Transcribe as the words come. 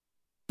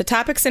The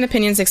topics and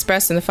opinions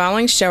expressed in the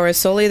following show are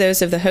solely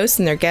those of the host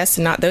and their guests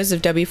and not those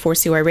of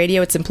W4CY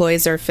Radio, its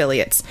employees, or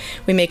affiliates.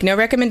 We make no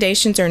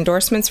recommendations or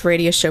endorsements for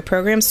radio show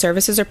programs,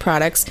 services, or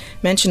products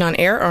mentioned on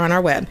air or on our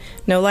web.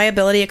 No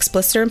liability,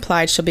 explicit or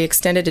implied, shall be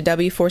extended to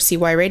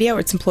W4CY Radio or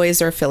its employees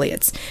or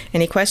affiliates.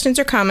 Any questions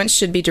or comments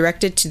should be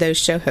directed to those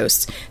show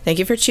hosts. Thank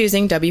you for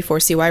choosing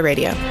W4CY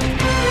Radio.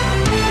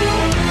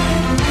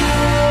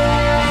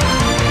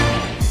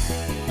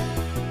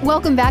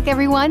 Welcome back,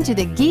 everyone, to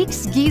the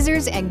Geeks,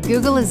 Geezers, and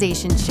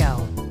Googlization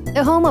Show,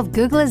 the home of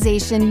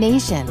Googlization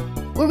Nation,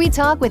 where we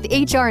talk with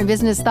HR and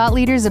business thought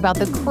leaders about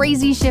the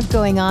crazy shift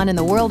going on in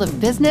the world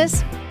of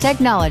business,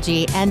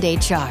 technology, and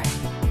HR.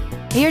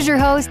 Here's your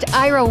host,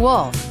 Ira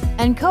Wolf,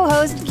 and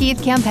co-host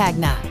Keith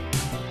Campagna.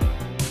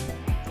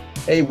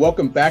 Hey,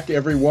 welcome back,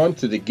 everyone,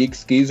 to the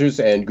Geeks, Geezers,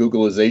 and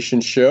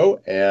Googlization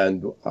Show,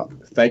 and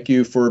thank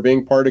you for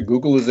being part of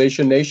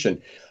Googlization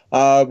Nation.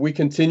 We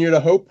continue to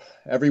hope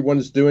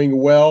everyone's doing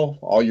well,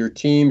 all your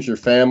teams, your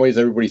families,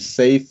 everybody's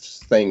safe,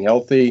 staying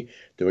healthy,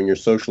 doing your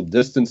social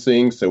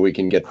distancing so we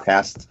can get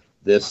past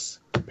this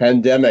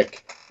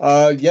pandemic.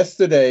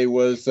 Yesterday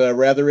was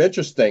rather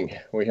interesting.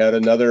 We had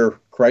another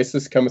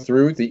crisis come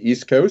through the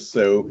East Coast,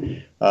 so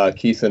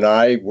Keith and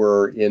I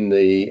were in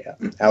the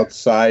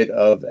outside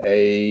of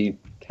a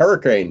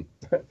hurricane.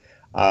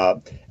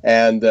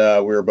 And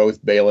we were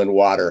both bailing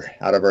water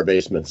out of our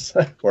basements,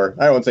 or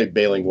I won't say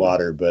bailing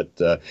water,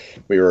 but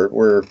we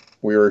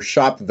were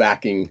shop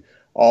vacuuming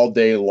all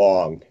day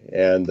long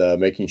and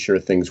making sure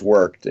things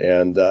worked.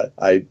 And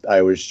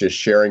I was just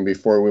sharing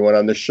before we went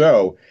on the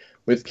show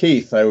with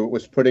Keith. I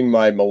was putting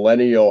my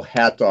millennial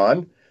hat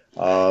on,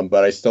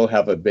 but I still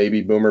have a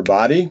baby boomer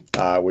body,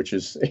 which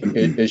is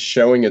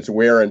showing its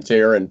wear and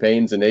tear and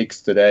pains and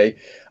aches today.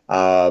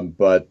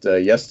 But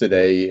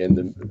yesterday,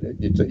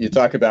 you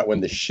talk about when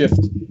the shift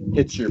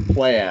hits your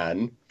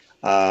plan.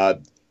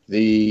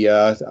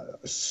 As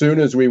soon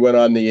as we went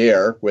on the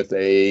air with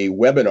a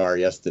webinar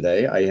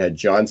yesterday, I had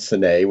John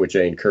Sinet, which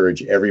I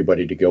encourage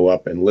everybody to go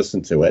up and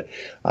listen to it.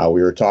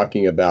 We were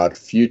talking about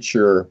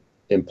future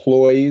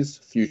employees,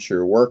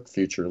 future work,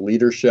 future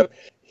leadership.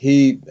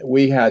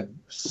 We had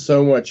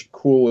so much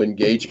cool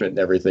engagement and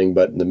everything,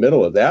 but in the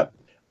middle of that,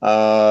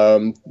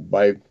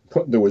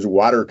 there was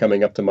water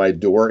coming up to my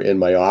door in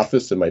my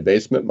office in my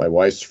basement. My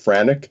wife's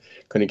frantic,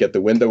 couldn't get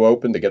the window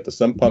open to get the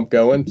sump pump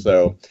going.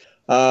 So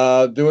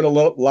doing a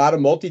lot of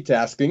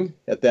multitasking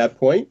at that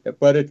point,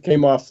 but it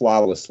came off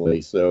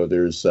flawlessly. So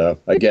there's,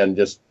 again,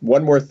 just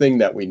one more thing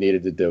that we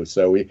needed to do.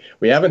 So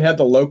we haven't had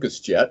the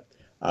locust yet.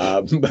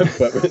 But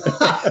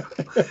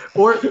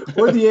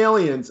or the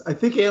aliens. I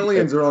think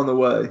aliens are on the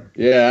way.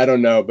 Yeah, I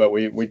don't know, but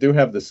we do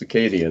have the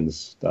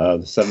Cicadians,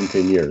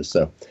 17 years.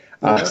 So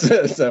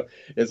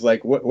it's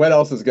like, what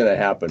else is going to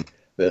happen?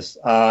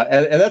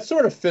 And that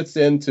sort of fits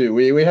into,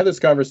 we had this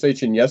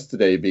conversation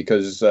yesterday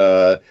because,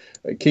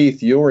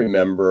 Keith, you'll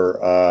remember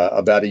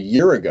about a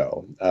year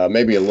ago,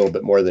 maybe a little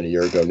bit more than a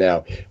year ago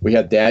now, we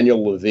had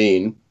Daniel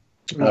Levine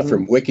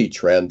from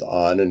Wikitrend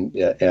on,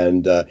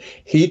 and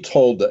he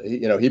told,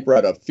 he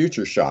brought up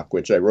Future Shock,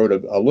 which I wrote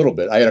a little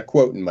bit. I had a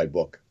quote in my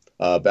book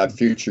about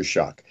Future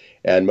Shock.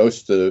 And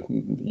most of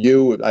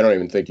you, I don't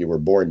even think you were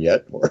born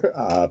yet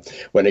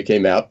when it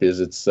came out, because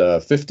it's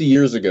 50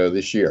 years ago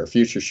this year,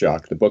 Future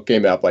Shock. The book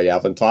came out by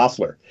Alvin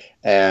Toffler.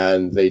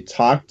 And they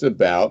talked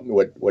about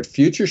what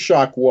Future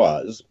Shock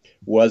was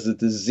a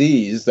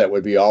disease that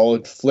would be all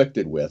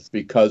inflicted with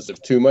because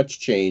of too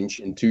much change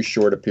in too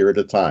short a period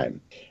of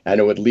time. And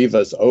it would leave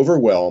us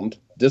overwhelmed,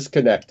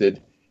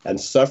 disconnected, and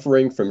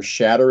suffering from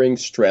shattering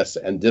stress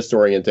and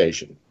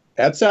disorientation.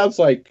 That sounds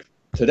like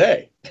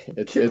today.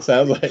 It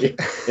sounds like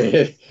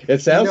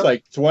it sounds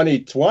like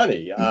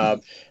 2020,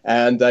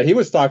 and he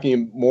was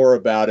talking more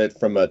about it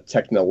from a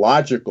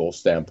technological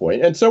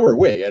standpoint, and so are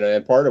we.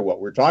 And part of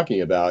what we're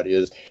talking about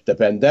is the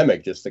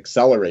pandemic just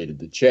accelerated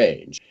the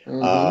change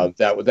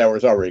that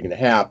was already going to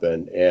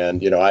happen.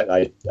 And you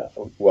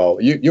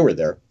were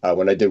there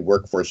when I did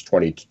Workforce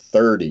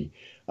 2030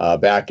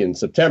 back in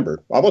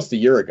September, almost a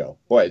year ago.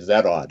 Boy, is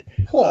that odd?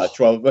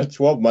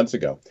 12 months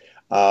ago.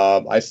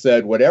 I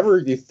said, whatever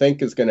you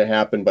think is going to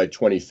happen by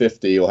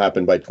 2050 will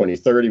happen by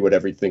 2030.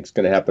 Whatever you think is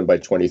going to happen by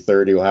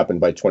 2030 will happen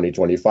by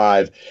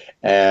 2025.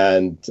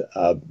 And,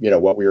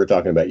 what we were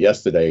talking about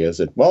yesterday is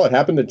it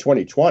happened in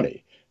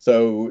 2020.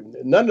 So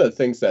none of the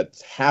things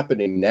that's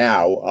happening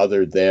now,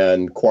 other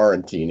than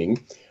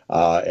quarantining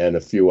and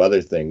a few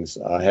other things,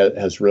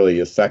 has really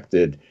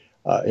affected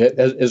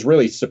is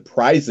really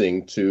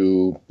surprising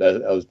to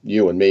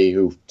you and me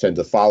who tend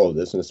to follow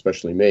this, and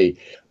especially me,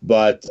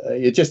 but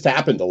it just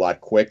happened a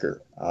lot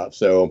quicker.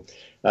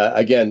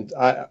 Again,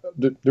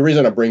 the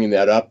reason I'm bringing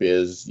that up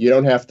is you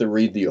don't have to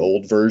read the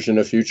old version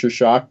of Future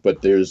Shock,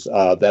 but there's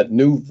that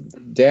new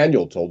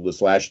Daniel told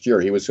us last year.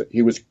 He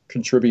was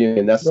contributing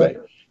an essay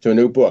to a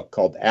new book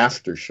called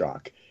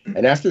Aftershock,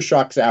 and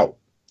Aftershock's out.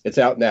 It's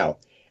out now.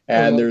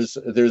 And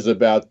there's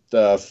about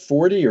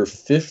 40 or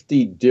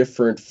 50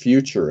 different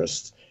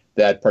futurists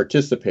that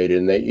participated,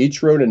 and they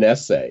each wrote an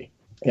essay.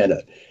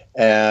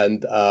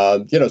 And,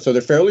 so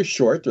they're fairly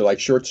short. They're like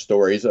short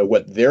stories of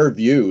what their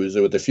views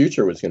of what the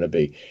future was going to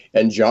be.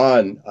 And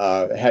John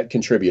had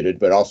contributed,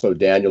 but also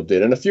Daniel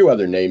did, and a few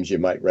other names you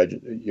might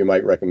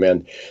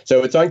recommend.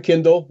 So it's on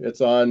Kindle.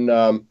 It's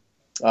on.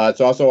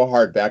 It's also a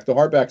hardback. The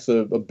hardback's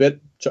a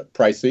bit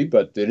pricey,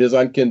 but it is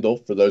on Kindle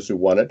for those who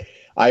want it.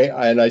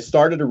 I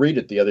started to read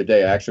it the other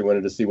day. I actually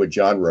wanted to see what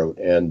John wrote,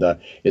 and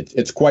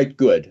it's quite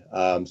good.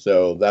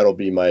 So that'll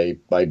be my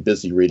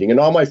busy reading and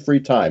all my free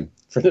time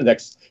for the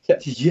next.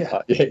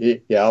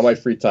 All my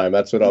free time.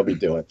 That's what I'll be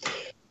doing.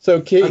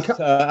 So, Keith,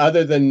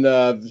 other than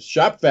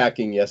shop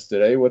vacuuming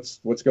yesterday,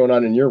 what's going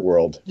on in your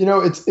world?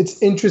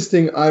 It's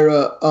interesting,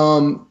 Ira.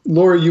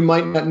 Laura, you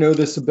might not know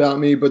this about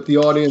me, but the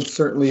audience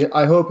certainly,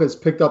 I hope, has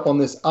picked up on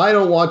this. I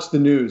don't watch the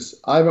news.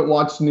 I haven't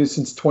watched the news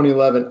since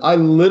 2011. I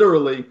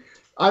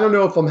don't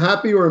know if I'm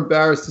happy or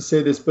embarrassed to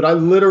say this, but I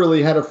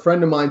literally had a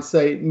friend of mine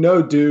say,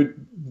 "No, dude,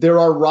 there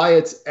are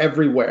riots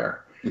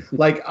everywhere."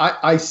 Like,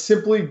 I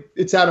simply,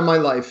 it's out of my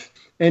life.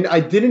 And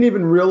I didn't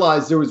even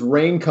realize there was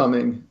rain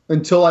coming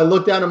until I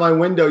looked out of my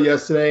window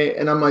yesterday,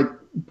 and I'm like,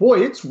 boy,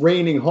 it's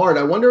raining hard.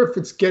 I wonder if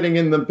it's getting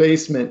in the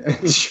basement.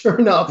 And sure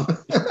enough,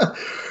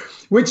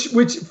 which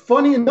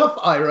funny enough,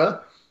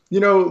 Ira,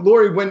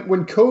 Lori,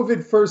 when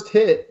COVID first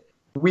hit,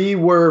 we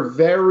were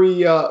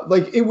very,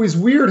 it was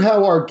weird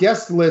how our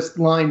guest list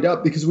lined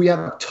up, because we had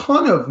a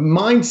ton of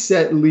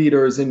mindset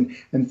leaders and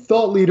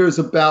thought leaders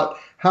about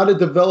how to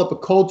develop a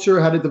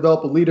culture, how to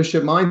develop a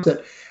leadership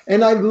mindset.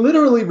 And I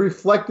literally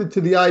reflected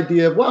to the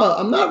idea of, wow,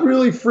 I'm not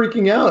really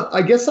freaking out.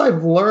 I guess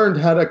I've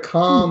learned how to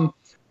calm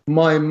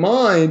my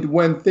mind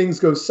when things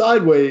go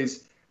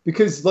sideways,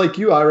 because like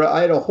you, Ira,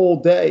 I had a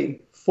whole day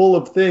full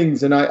of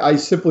things and I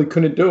simply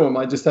couldn't do them.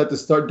 I just had to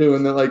start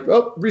doing them, like,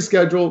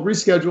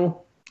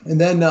 reschedule. And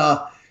then,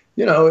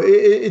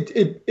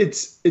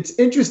 it's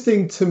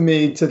interesting to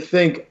me to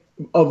think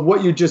of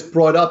what you just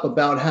brought up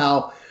about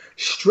how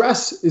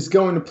stress is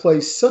going to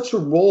play such a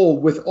role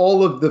with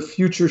all of the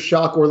future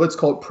shock, or let's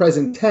call it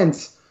present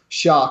tense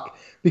shock,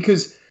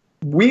 because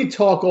we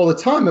talk all the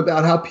time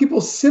about how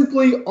people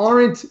simply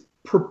aren't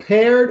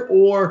prepared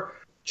or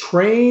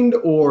trained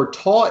or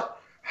taught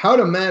how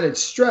to manage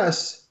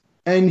stress.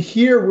 And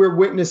here we're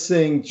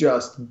witnessing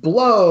just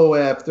blow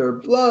after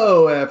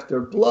blow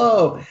after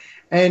blow.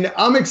 And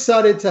I'm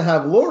excited to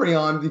have Lori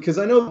on, because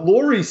I know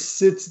Lori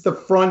sits at the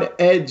front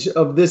edge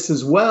of this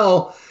as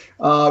well.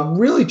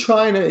 Really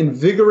trying to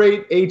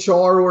invigorate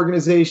HR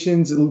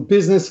organizations and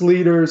business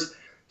leaders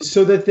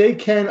so that they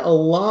can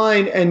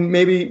align. And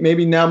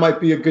maybe now might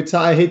be a good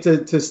time. I hate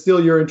to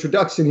steal your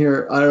introduction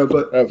here, Ira,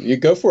 but you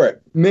go for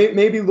it.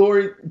 Maybe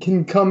Lori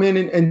can come in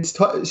and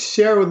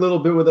share a little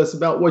bit with us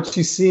about what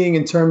she's seeing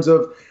in terms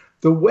of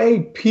the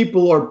way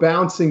people are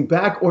bouncing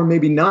back, or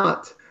maybe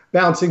not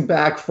bouncing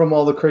back from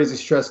all the crazy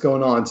stress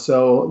going on.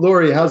 So,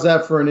 Lori, how's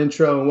that for an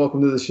intro, and welcome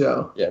to the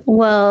show? Yeah.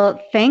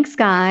 Well, thanks,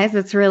 guys.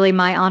 It's really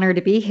my honor to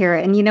be here.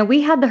 And,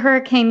 we had the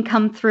hurricane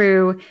come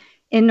through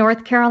in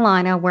North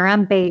Carolina, where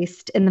I'm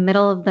based, in the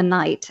middle of the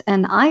night.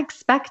 And I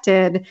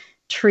expected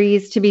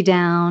trees to be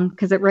down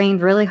because it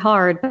rained really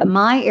hard, but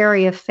my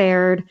area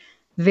fared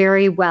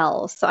very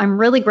well. So I'm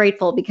really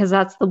grateful, because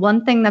that's the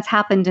one thing that's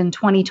happened in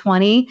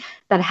 2020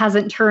 that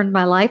hasn't turned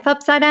my life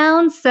upside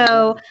down.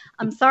 So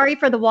I'm sorry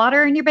for the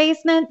water in your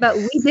basement, but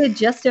we did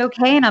just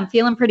okay, and I'm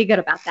feeling pretty good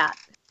about that.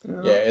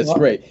 Yeah, it's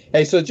great.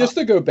 Hey, so just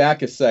to go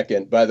back a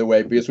second, by the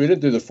way, because we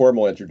didn't do the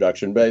formal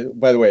introduction, but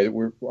by the way,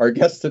 our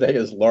guest today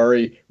is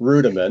Laurie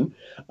Ruettimann.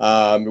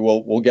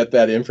 We'll get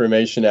that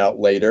information out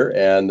later,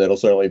 and it'll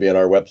certainly be on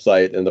our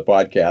website and the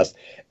podcast.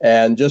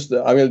 And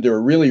I'm going to do a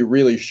really,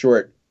 really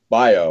short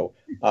bio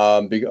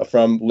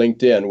from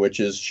LinkedIn, which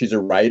is she's a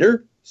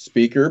writer,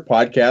 speaker,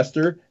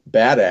 podcaster,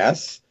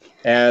 badass,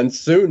 and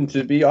soon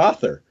to be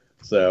author.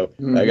 So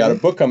I got a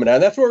book coming out.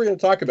 And that's what we're going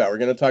to talk about. We're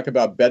going to talk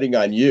about betting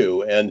on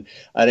you. And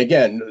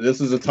again, this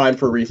is a time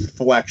for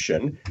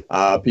reflection.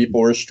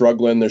 People are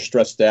struggling. They're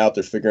stressed out.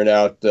 They're figuring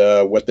out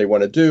what they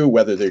want to do,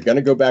 whether they're going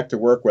to go back to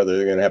work, whether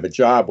they're going to have a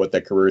job, what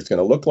that career is going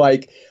to look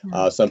like.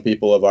 Some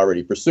people have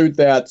already pursued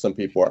that. Some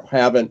people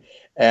haven't.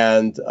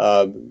 And,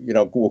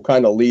 we'll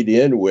kind of lead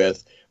in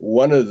with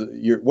one of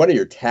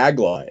your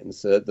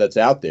taglines that's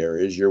out there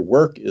is your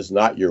work is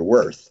not your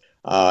worth.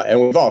 And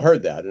we've all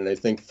heard that. And I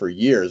think for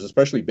years,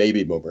 especially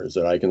baby boomers,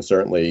 and I can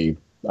certainly,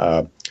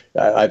 I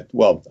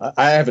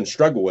haven't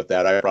struggled with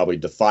that. I probably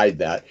defied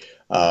that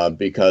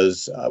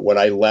because when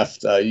I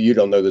left, you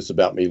don't know this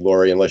about me,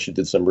 Lori, unless you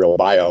did some real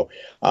bio.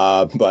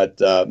 But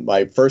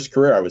my first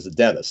career, I was a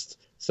dentist.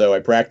 So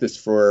I practiced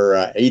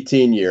for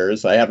 18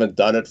 years. I haven't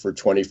done it for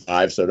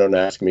 25, so don't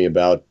ask me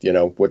about,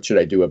 what should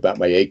I do about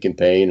my ache and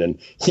pain, and,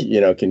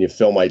 can you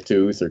fill my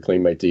tooth or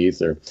clean my teeth?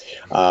 Or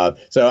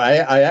so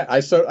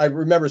I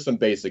remember some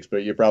basics,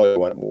 but you probably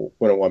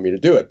wouldn't want me to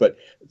do it. But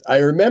I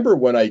remember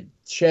when I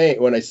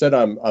said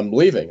I'm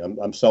leaving,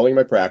 I'm selling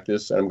my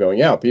practice and I'm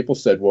going out. People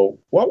said, "Well,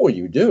 what will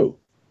you do?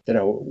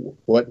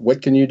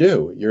 What can you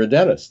do? You're a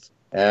dentist."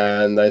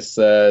 And I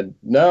said,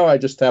 no, I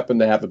just happen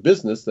to have a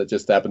business that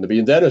just happened to be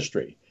in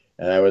dentistry.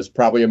 And I was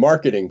probably a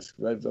marketing,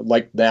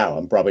 like now,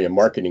 I'm probably a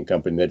marketing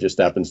company that just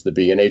happens to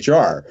be in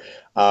HR.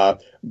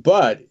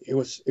 But it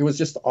was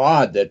just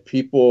odd that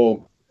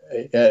people,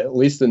 at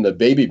least in the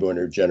baby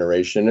boomer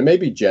generation, and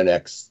maybe Gen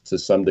X to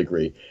some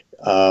degree,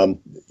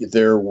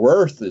 their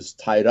worth is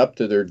tied up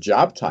to their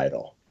job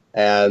title.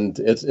 And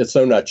it's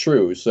so not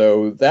true.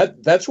 So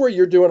that's where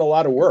you're doing a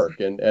lot of work,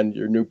 and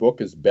your new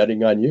book is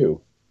betting on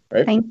you.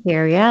 Right? Thank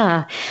you.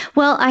 Yeah.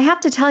 Well, I have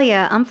to tell you,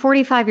 I'm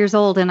 45 years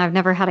old and I've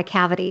never had a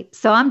cavity.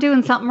 So I'm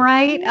doing something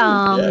right.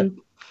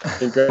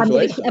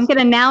 Congratulations. I'm going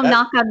to now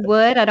knock on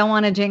wood. I don't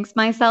want to jinx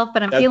myself,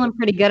 but I'm feeling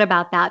pretty good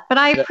about that. But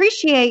I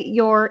appreciate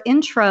your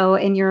intro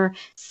and your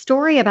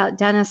story about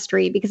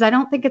dentistry, because I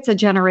don't think it's a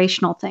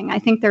generational thing. I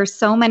think there's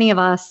so many of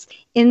us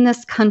in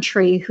this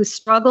country who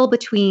struggle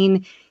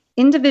between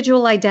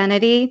individual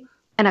identity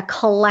and a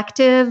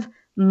collective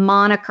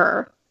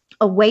moniker,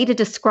 a way to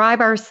describe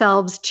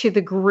ourselves to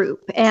the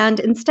group. And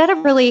instead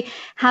of really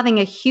having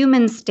a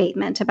human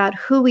statement about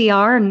who we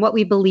are and what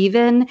we believe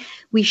in,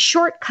 we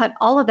shortcut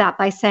all of that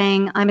by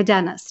saying, I'm a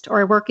dentist,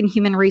 or I work in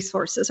human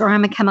resources, or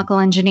I'm a chemical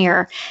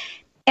engineer.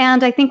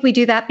 And I think we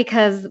do that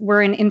because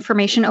we're in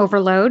information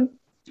overload.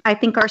 I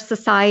think our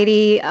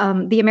society,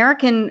 the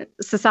American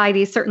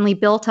society, is certainly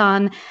built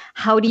on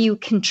how do you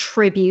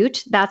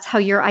contribute? That's how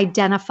you're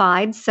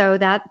identified. So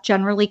that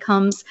generally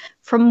comes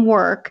from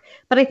work.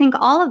 But I think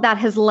all of that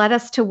has led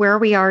us to where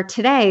we are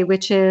today,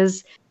 which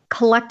is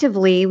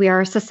collectively, we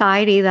are a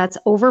society that's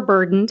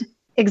overburdened,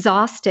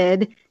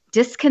 exhausted,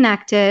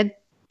 disconnected,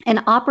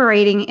 and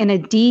operating in a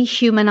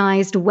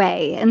dehumanized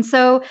way. And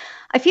so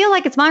I feel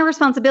like it's my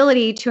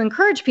responsibility to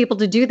encourage people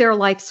to do their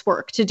life's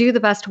work, to do the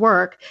best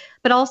work,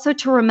 but also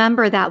to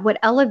remember that what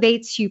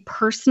elevates you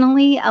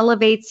personally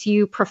elevates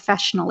you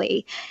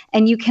professionally.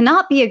 And you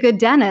cannot be a good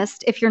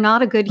dentist if you're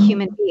not a good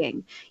human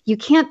being. You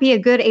can't be a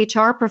good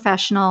HR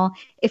professional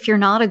if you're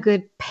not a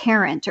good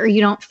parent, or you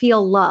don't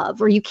feel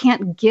love, or you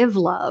can't give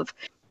love.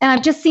 And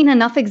I've just seen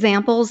enough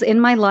examples in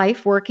my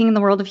life working in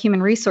the world of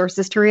human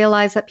resources to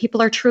realize that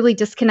people are truly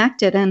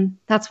disconnected, and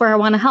that's where I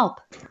want to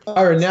help.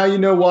 All right, now you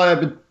know why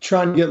I've been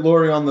trying to get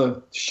Lori on the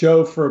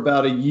show for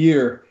about a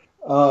year.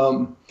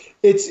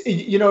 It's,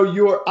 you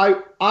know,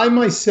 I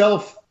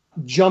myself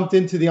jumped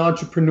into the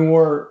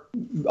entrepreneur,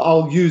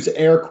 I'll use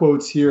air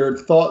quotes here,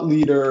 thought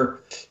leader,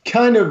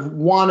 kind of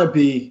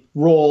wannabe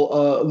role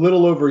a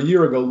little over a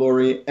year ago,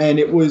 Lori, and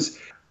it was,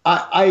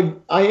 I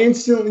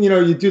instantly, you know,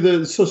 you do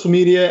the social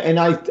media, and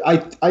I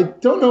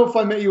don't know if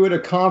I met you at a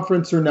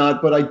conference or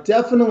not, but I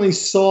definitely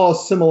saw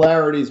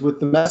similarities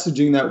with the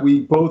messaging that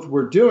we both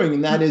were doing.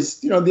 And that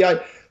is, you know,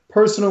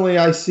 personally,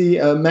 I see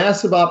a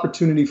massive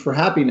opportunity for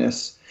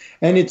happiness.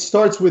 And it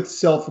starts with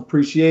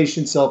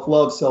self-appreciation,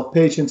 self-love,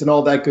 self-patience, and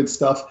all that good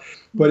stuff.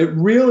 But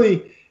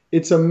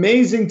it's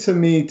amazing to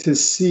me to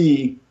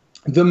see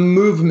the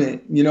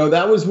movement. You know,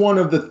 that was one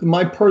of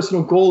my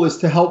personal goal is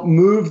to help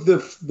move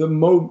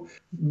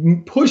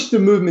push the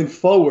movement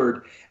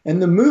forward.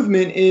 And the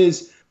movement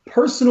is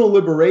personal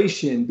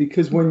liberation,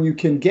 because when you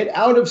can get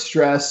out of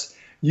stress,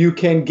 you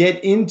can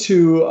get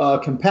into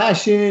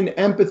compassion,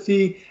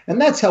 empathy, and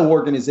that's how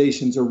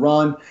organizations are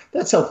run.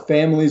 That's how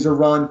families are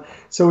run.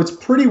 So it's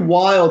pretty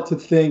wild to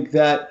think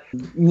that,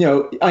 you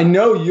know, I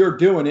know you're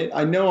doing it.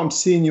 I know I'm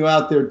seeing you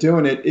out there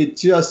doing it. It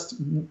just,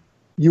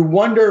 you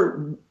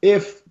wonder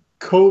if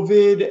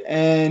COVID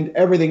and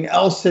everything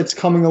else that's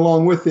coming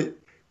along with it,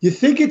 you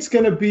think it's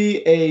going to be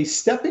a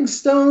stepping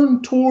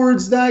stone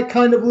towards that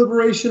kind of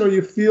liberation, or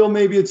you feel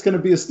maybe it's going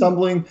to be a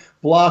stumbling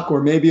block,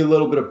 or maybe a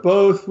little bit of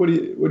both? What do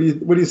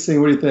you see?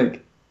 What do you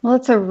think? Well,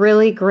 it's a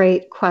really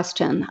great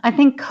question. I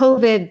think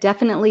COVID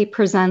definitely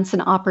presents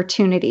an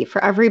opportunity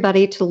for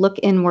everybody to look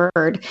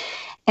inward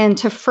and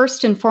to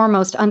first and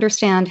foremost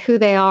understand who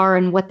they are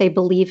and what they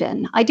believe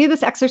in. I do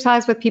this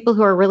exercise with people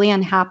who are really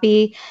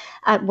unhappy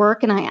at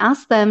work, and I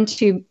ask them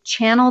to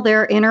channel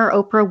their inner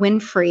Oprah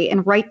Winfrey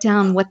and write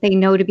down what they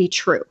know to be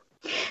true.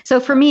 So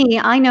for me,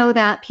 I know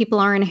that people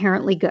are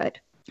inherently good.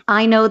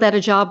 I know that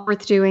a job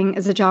worth doing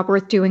is a job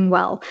worth doing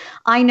well.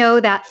 I know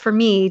that for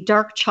me,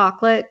 dark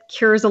chocolate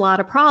cures a lot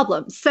of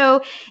problems.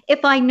 So if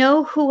I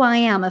know who I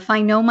am, if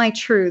I know my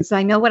truths,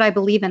 I know what I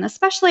believe in,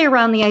 especially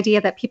around the idea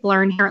that people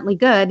are inherently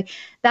good,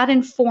 that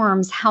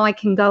informs how I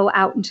can go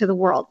out into the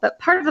world. But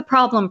part of the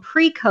problem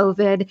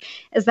pre-COVID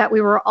is that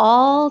we were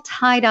all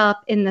tied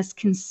up in this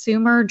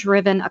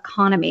consumer-driven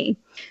economy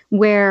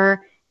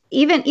where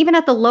even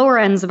at the lower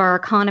ends of our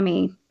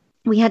economy,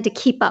 we had to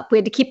keep up. We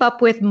had to keep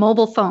up with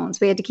mobile phones.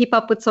 We had to keep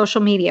up with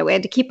social media. We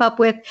had to keep up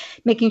with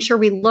making sure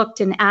we looked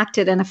and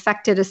acted and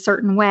affected a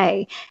certain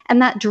way.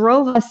 And that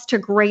drove us to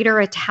greater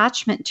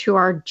attachment to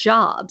our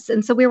jobs.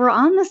 And so we were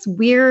on this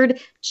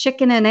weird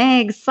chicken and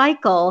egg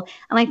cycle.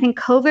 And I think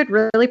COVID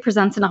really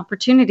presents an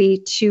opportunity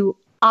to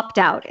opt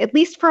out, at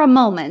least for a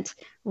moment,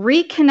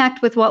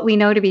 reconnect with what we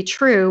know to be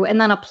true, and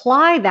then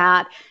apply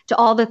that to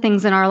all the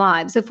things in our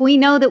lives. If we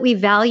know that we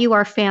value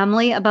our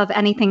family above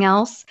anything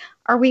else,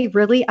 are we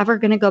really ever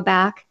going to go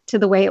back to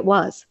the way it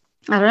was?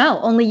 I don't know.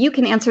 Only you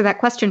can answer that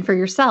question for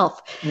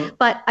yourself. Mm.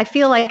 But I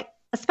feel like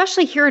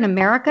especially here in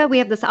America, we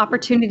have this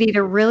opportunity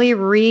to really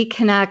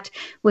reconnect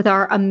with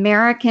our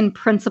American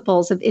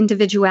principles of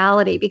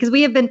individuality, because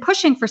we have been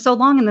pushing for so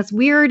long in this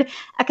weird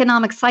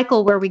economic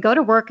cycle where we go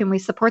to work and we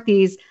support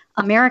these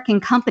American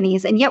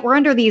companies, and yet we're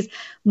under these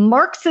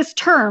Marxist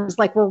terms,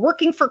 like we're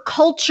working for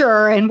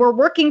culture and we're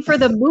working for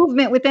the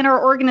movement within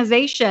our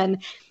organization.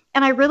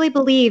 And I really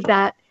believe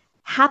that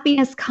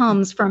happiness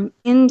comes from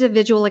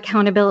individual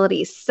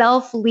accountability,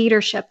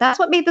 self-leadership. That's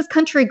what made this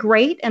country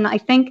great. And I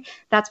think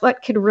that's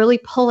what could really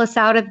pull us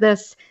out of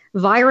this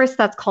virus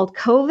that's called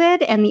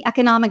COVID and the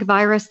economic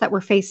virus that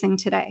we're facing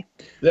today.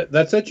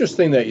 That's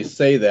interesting that you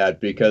say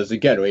that, because,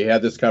 again, we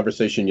had this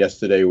conversation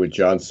yesterday with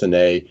John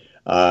Sinet.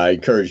 I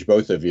encourage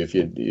both of you, if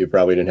you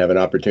probably didn't have an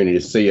opportunity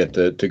to see it,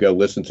 to go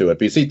listen to it.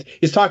 Because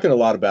he's talking a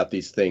lot about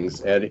these things.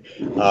 And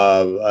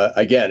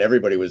again,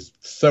 everybody was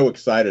so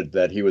excited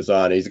that he was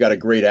on. He's got a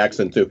great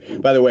accent, too.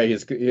 By the way,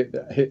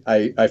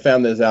 I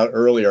found this out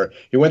earlier.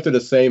 He went to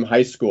the same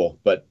high school,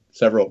 but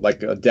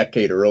like a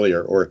decade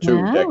earlier or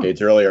two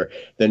decades earlier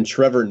than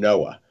Trevor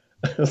Noah.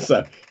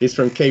 So he's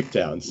from Cape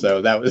Town.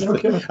 So that was,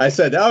 okay. I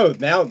said, oh,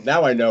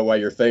 now I know why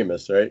you're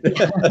famous, right?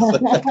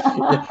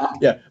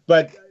 Yeah.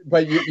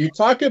 But you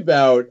talk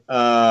about,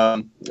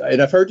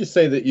 and I've heard you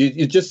say that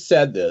you just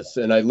said this,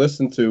 and I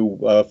listened to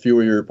a few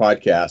of your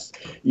podcasts.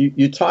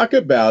 You talk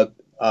about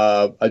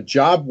a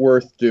job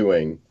worth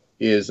doing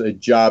is a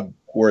job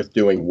worth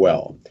doing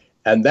well.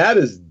 And that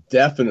is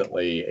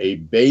definitely a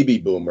baby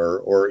boomer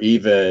or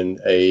even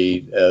a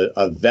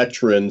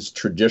veterans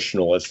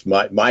traditionalist.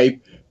 My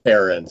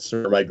parents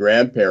or my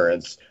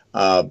grandparents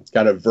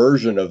kind of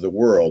version of the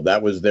world.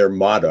 That was their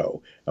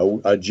motto.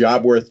 A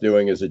job worth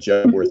doing is a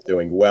job worth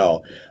doing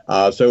well.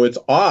 So it's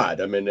odd.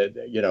 I mean,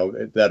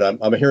 that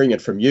I'm hearing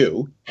it from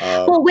you.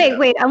 Well,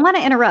 wait. I want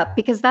to interrupt,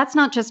 because that's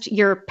not just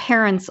your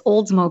parents'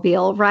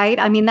 Oldsmobile, right?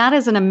 I mean, that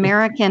is an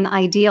American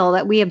ideal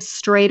that we have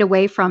strayed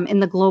away from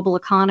in the global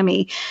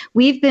economy.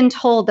 We've been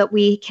told that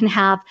we can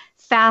have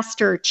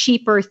faster,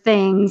 cheaper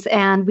things,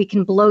 and we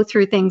can blow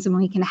through things, and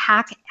we can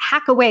hack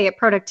away at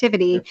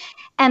productivity.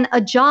 And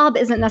a job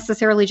isn't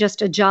necessarily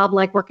just a job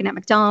like working at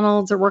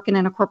McDonald's or working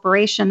in a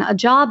corporation. A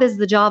job is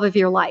the job of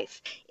your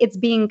life. It's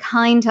being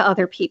kind to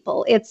other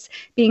people. It's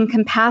being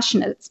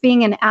compassionate. It's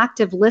being an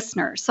active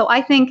listener. So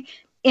I think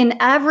in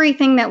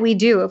everything that we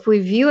do, if we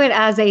view it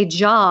as a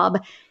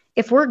job,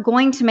 if we're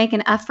going to make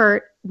an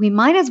effort, we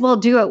might as well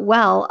do it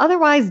well.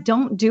 Otherwise,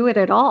 don't do it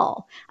at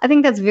all. I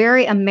think that's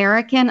very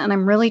American, and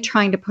I'm really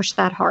trying to push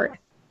that hard.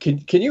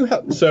 Can you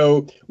help?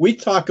 So we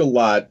talk a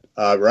lot,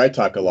 or I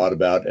talk a lot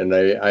about, and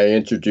I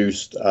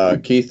introduced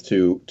Keith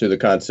to the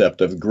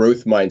concept of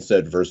growth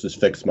mindset versus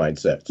fixed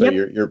mindset. So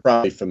you're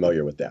probably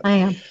familiar with that. I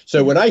am.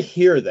 So when I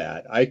hear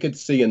that, I could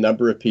see a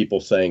number of people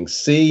saying,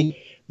 see,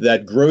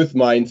 that growth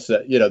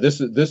mindset,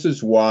 this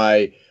is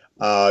why,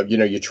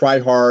 you try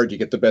hard, you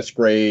get the best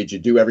grades, you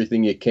do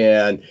everything you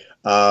can.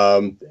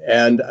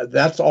 And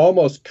that's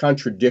almost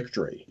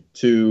contradictory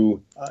to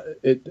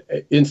it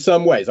in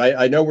some ways.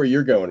 I know where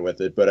you're going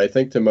with it, but I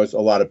think to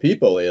a lot of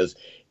people is,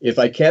 if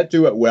I can't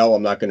do it well,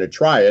 I'm not going to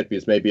try it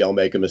because maybe I'll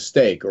make a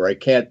mistake, or I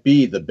can't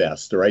be the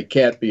best, or I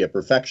can't be a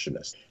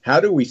perfectionist.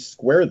 How do we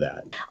square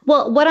that?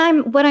 Well, what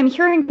I'm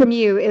hearing from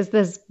you is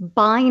this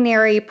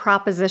binary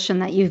proposition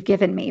that you've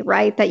given me,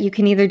 right? That you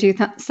can either do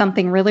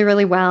something really,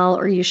 really well,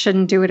 or you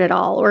shouldn't do it at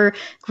all. Or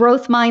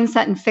growth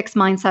mindset and fixed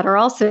mindset are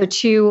also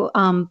two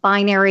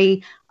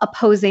binary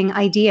opposing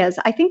ideas.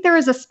 I think there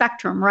is a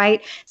spectrum,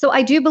 right? So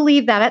I do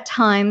believe that at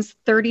times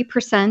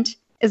 30%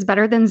 is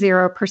better than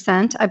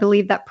 0%. I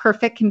believe that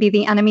perfect can be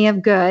the enemy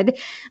of good.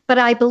 But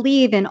I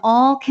believe in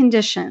all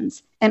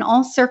conditions and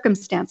all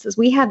circumstances,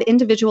 we have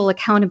individual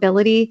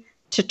accountability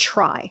to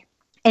try.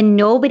 And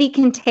nobody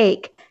can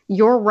take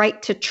your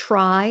right to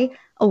try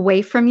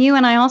away from you.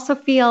 And I also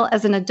feel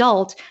as an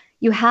adult,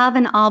 you have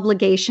an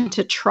obligation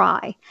to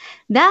try.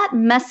 That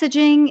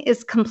messaging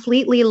is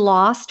completely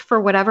lost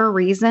for whatever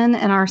reason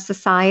in our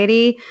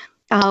society.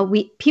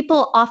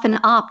 People often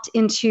opt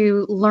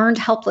into learned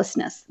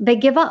helplessness. They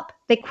give up,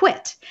 they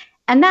quit.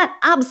 And that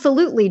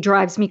absolutely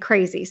drives me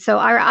crazy. So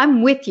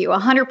I'm with you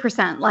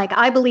 100%. Like,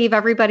 I believe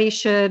everybody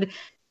should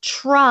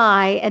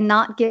try and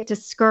not get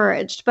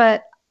discouraged.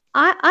 But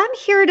I'm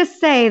here to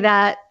say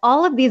that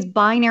all of these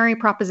binary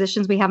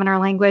propositions we have in our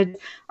language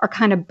are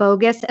kind of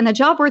bogus. And a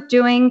job worth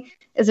doing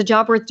is a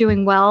job worth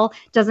doing well.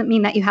 Doesn't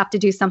mean that you have to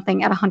do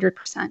something at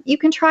 100%. You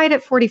can try it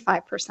at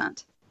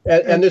 45%.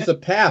 And there's a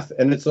path,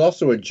 and it's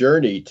also a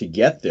journey to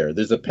get there.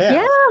 There's a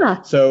path.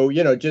 Yeah. So,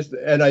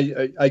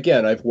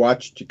 I've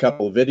watched a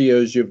couple of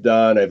videos you've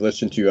done. I've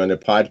listened to you on a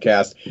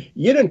podcast.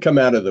 You didn't come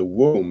out of the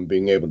womb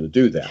being able to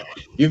do that.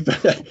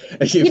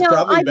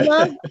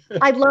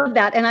 I love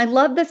that. And I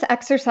love this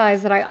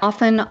exercise that I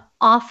often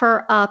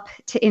offer up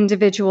to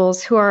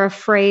individuals who are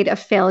afraid of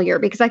failure,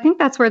 because I think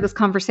that's where this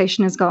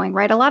conversation is going,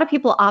 right? A lot of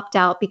people opt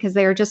out because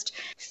they are just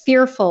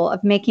fearful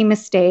of making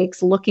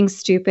mistakes, looking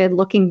stupid,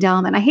 looking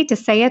dumb. And I hate to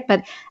say it,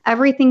 but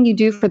everything you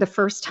do for the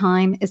first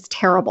time is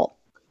terrible.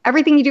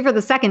 everything you do for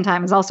the second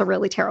time is also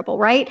really terrible,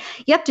 right?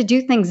 You have to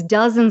do things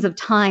dozens of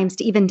times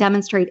to even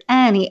demonstrate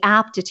any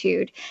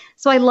aptitude.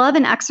 So I love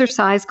an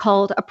exercise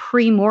called a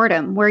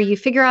pre-mortem, where you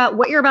figure out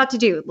what you're about to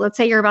do. Let's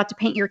say you're about to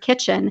paint your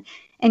kitchen,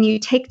 and you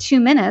take 2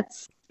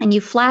 minutes and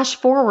you flash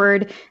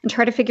forward and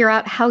try to figure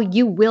out how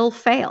you will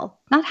fail.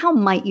 Not how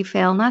might you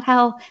fail, not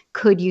how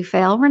could you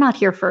fail. We're not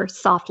here for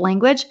soft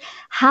language.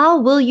 How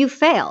will you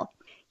fail?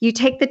 You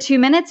take the 2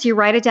 minutes, you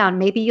write it down.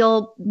 Maybe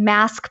you'll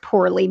mask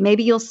poorly.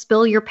 Maybe you'll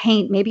spill your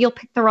paint. Maybe you'll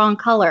pick the wrong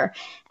color.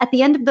 At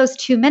the end of those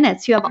 2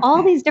 minutes, you have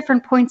all these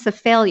different points of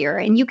failure,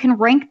 and you can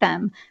rank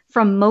them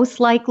from most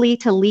likely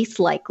to least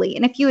likely.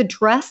 And if you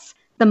address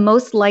the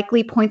most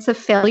likely points of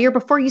failure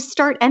before you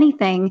start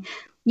anything,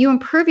 you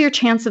improve your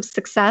chance of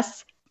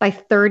success by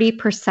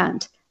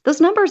 30%. Those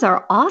numbers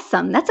are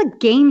awesome. That's a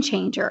game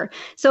changer.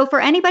 So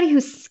for anybody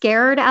who's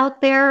scared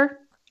out there,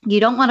 you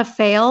don't want to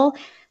fail,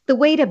 the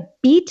way to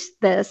beat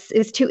this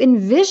is to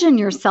envision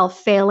yourself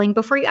failing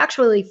before you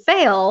actually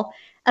fail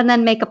and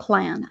then make a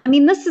plan. I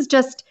mean, this is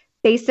just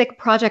basic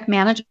project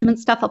management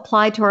stuff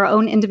applied to our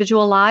own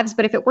individual lives.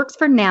 But if it works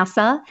for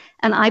NASA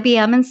and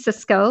IBM and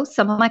Cisco,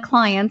 some of my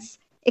clients,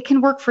 it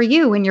can work for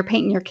you when you're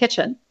painting your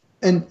kitchen.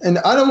 And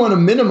I don't want to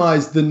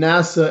minimize the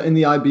NASA and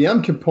the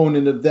IBM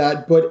component of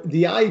that, but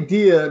the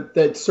idea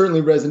that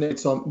certainly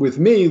resonates with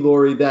me,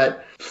 Lori,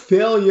 that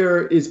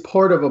failure is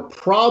part of a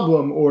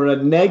problem or a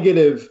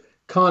negative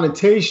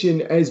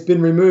connotation has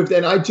been removed.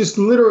 And I just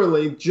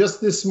literally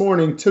just this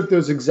morning took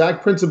those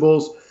exact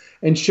principles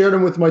and shared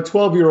them with my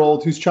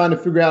 12-year-old who's trying to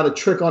figure out a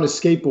trick on a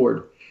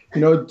skateboard.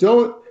 It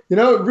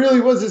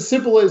really was as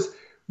simple as,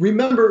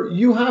 remember,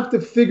 you have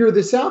to figure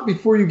this out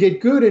before you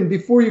get good. And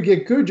before you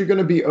get good, you're going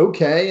to be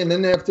okay. And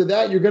then after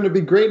that, you're going to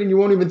be great and you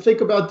won't even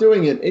think about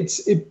doing it.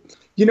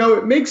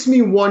 It makes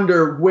me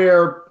wonder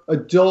where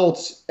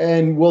adults,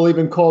 and we'll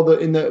even call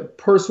in the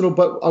personal,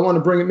 but I want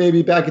to bring it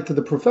maybe back into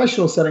the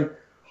professional setting,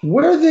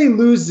 where they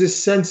lose this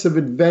sense of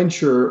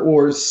adventure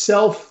or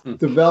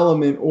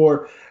self-development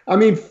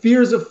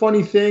fear is a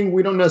funny thing.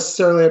 We don't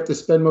necessarily have to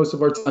spend most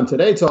of our time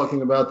today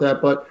talking about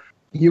that, but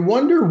you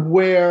wonder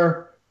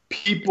where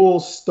people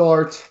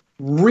start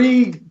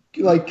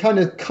kind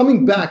of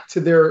coming back to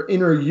their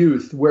inner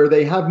youth, where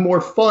they have more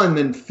fun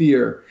than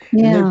fear.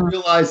 Yeah. And they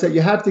realize that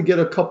you have to get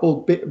a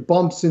couple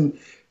bumps and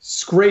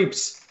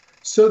scrapes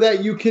so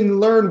that you can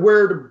learn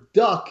where to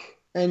duck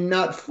and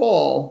not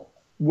fall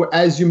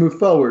as you move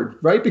forward,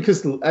 right?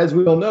 Because as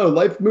we all know,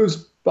 life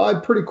moves by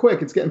pretty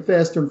quick. It's getting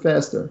faster and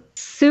faster.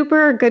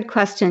 Super good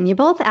question. You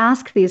both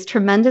ask these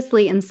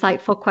tremendously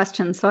insightful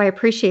questions, so I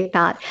appreciate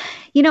that.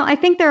 I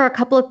think there are a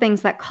couple of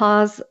things that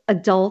cause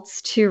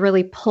adults to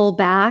really pull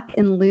back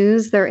and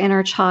lose their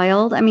inner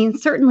child. I mean,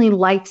 certainly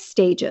life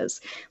stages.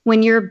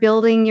 When you're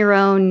building your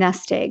own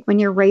nest egg, when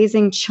you're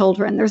raising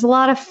children, there's a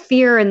lot of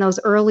fear in those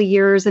early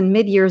years and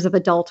mid-years of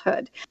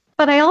adulthood.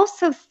 But I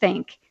also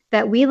think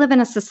that we live in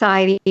a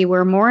society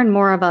where more and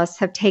more of us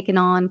have taken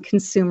on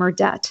consumer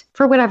debt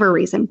for whatever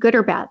reason, good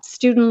or bad,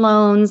 student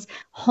loans,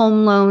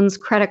 home loans,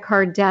 credit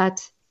card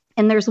debt.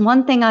 And there's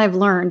one thing I've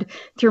learned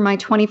through my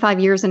 25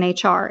 years in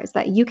HR is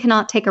that you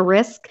cannot take a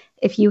risk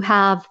if you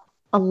have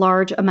a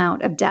large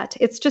amount of debt.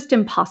 It's just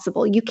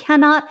impossible. You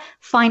cannot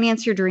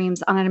finance your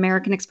dreams on an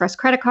American Express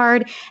credit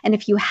card. And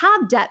if you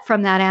have debt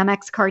from that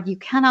Amex card, you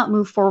cannot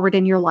move forward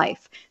in your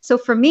life. So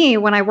for me,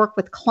 when I work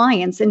with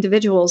clients,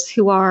 individuals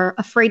who are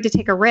afraid to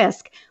take a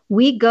risk,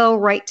 we go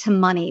right to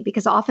money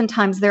because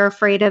oftentimes they're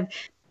afraid of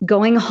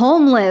going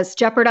homeless,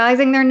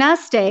 jeopardizing their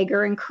nest egg,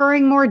 or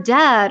incurring more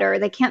debt, or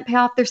they can't pay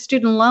off their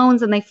student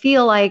loans and they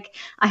feel like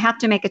I have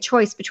to make a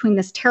choice between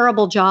this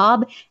terrible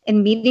job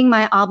and meeting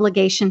my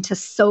obligation to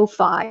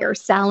SoFi or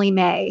Sally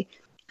Mae.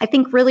 I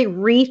think really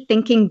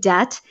rethinking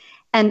debt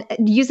and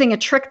using a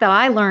trick that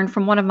I learned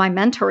from one of my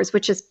mentors,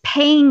 which is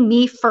paying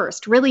me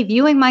first, really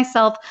viewing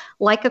myself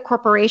like a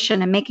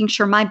corporation and making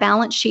sure my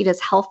balance sheet is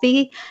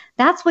healthy.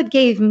 That's what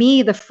gave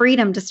me the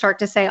freedom to start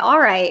to say, all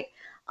right,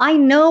 I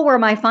know where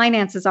my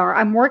finances are.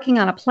 I'm working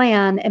on a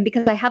plan. And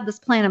because I have this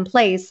plan in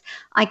place,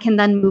 I can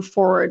then move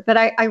forward. But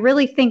I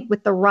really think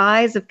with the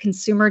rise of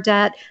consumer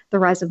debt, the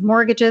rise of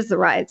mortgages, the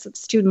rise of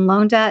student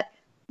loan debt,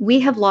 we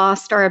have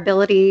lost our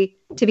ability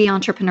to be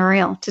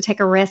entrepreneurial, to take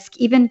a risk,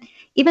 even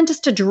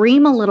just to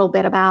dream a little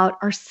bit about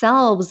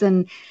ourselves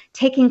and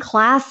taking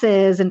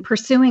classes and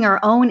pursuing our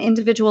own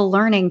individual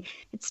learning.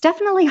 It's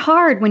definitely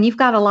hard when you've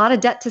got a lot of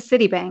debt to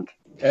Citibank.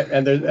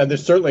 And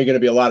there's certainly going to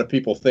be a lot of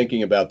people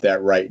thinking about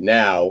that right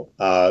now,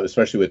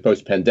 especially with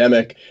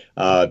post-pandemic,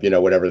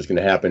 whatever's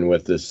going to happen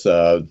with this,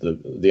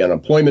 the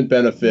unemployment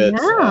benefits,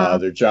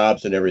 their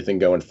jobs and everything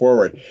going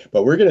forward.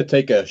 But we're going to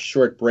take a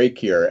short break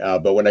here.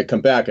 But when I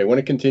come back, I want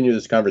to continue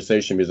this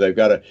conversation because I've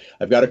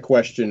got a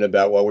question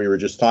about what we were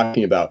just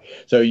talking about.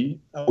 So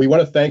we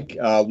want to thank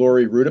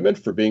Lori Rudiman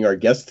for being our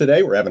guest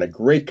today. We're having a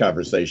great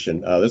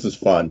conversation. This is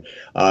fun.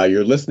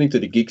 You're listening to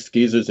the Geeks,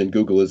 Geezers, and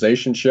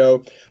Googlization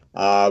show.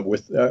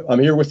 I'm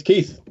here with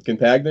Keith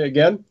Campagna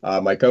again,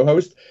 my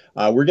co-host.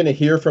 We're going to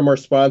hear from our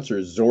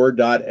sponsors,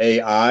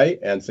 Zor.ai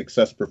and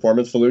Success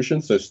Performance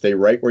Solutions. So stay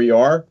right where you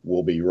are.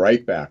 We'll be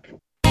right back.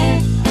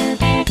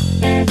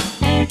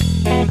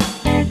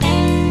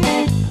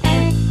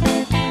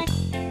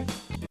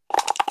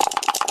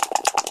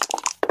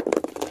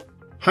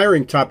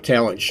 Hiring top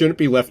talent shouldn't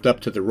be left up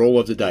to the roll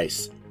of the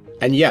dice.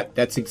 And yet,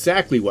 that's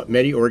exactly what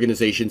many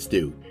organizations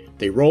do.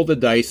 They roll the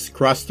dice,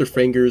 cross their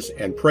fingers,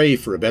 and pray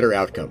for a better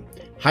outcome.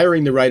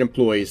 Hiring the right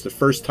employees the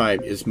first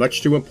time is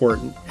much too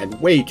important and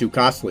way too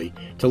costly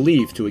to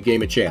leave to a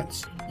game of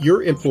chance.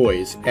 Your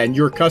employees and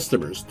your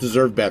customers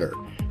deserve better.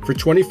 For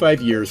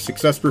 25 years,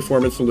 Success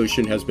Performance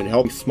Solution has been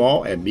helping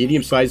small and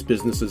medium-sized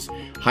businesses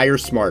hire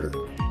smarter.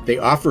 They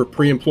offer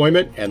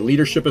pre-employment and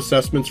leadership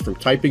assessments from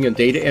typing and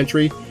data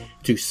entry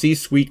to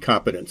C-suite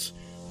competence.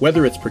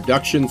 Whether it's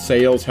production,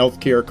 sales,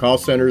 healthcare, call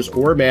centers,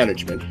 or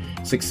management,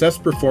 Success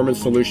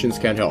Performance Solutions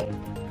can help.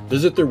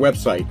 Visit their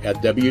website at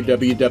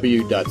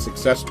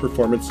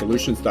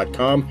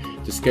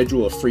www.successperformancesolutions.com to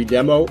schedule a free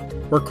demo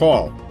or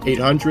call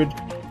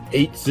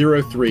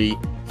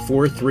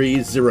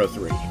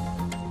 800-803-4303.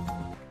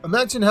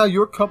 Imagine how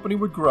your company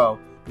would grow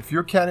if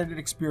your candidate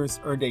experience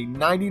earned a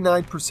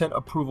 99%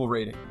 approval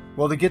rating.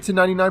 Well, to get to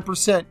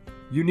 99%,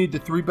 you need the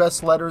 3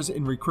 best letters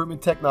in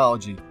recruitment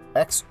technology,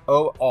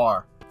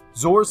 XOR.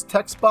 Zoar's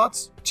text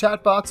bots,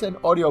 chat bots, and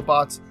audio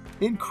bots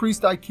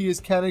increased IKEA's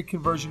candidate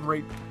conversion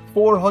rate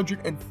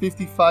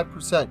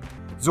 455%.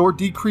 Zoar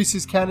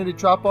decreases candidate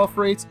drop-off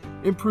rates,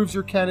 improves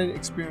your candidate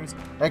experience,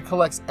 and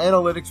collects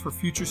analytics for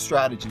future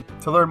strategy.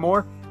 To learn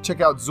more,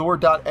 check out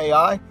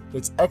Zoar.ai.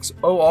 That's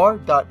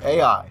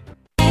XOR.ai.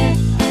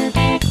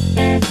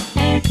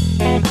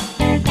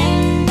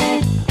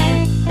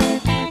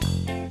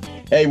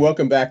 Hey,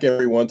 welcome back,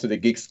 everyone, to the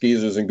Geeks,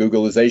 Geezers, and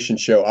Googlization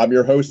Show. I'm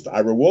your host,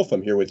 Ira Wolf.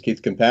 I'm here with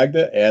Keith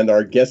Compagna, and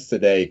our guest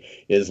today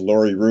is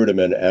Lori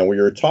Rudiman, and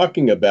we were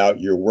talking about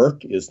your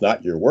work is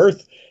not your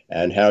worth,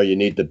 and how you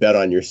need to bet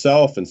on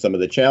yourself and some of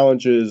the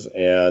challenges,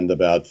 and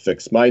about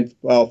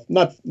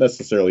not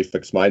necessarily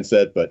fixed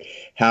mindset, but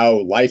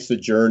how life's a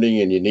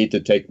journey and you need to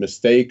take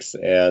mistakes,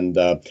 and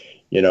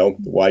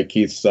why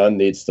Keith's son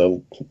needs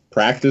to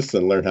practice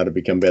and learn how to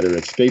become better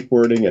at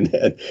skateboarding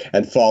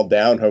and fall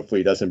down. Hopefully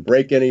he doesn't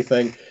break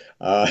anything.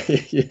 We'll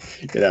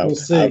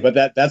see. But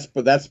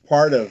that's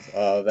part of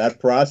that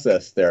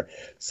process there.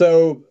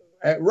 So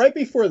right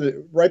before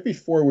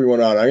we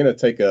went on, I'm going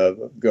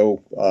to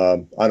go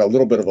on a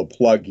little bit of a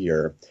plug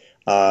here.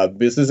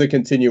 This is a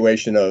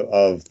continuation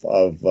of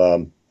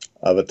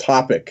a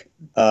topic.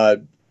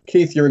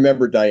 Keith, you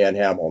remember Diane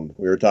Hamilton?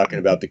 We were talking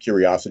about the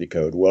Curiosity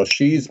Code. Well,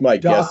 she's my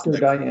guest. Dr.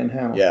 Diane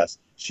Hamilton. Yes,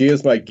 she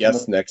is my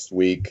guest next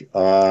week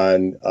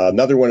on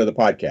another one of the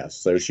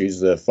podcasts. So she's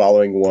the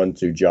following one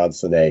to John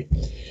Sinet.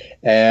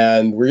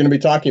 And we're going to be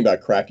talking about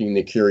cracking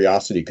the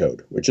Curiosity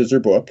Code, which is her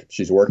book.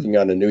 She's working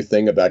on a new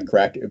thing about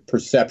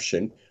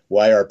perception,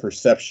 why our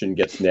perception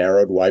gets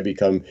narrowed, why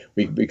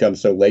we become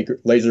so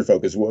laser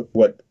focused.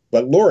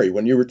 But Lori,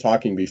 when you were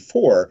talking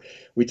before,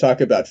 we talk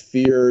about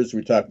fears.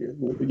 We talk,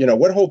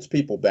 what holds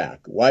people back?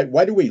 Why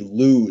do we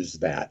lose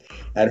that?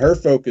 And her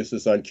focus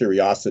is on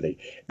curiosity,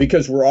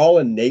 because we're all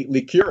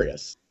innately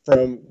curious.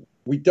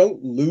 We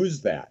don't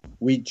lose that.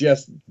 We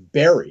just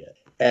bury it.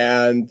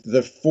 And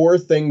the 4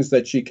 things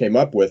that she came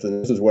up with,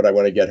 and this is what I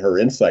want to get her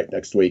insight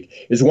next week,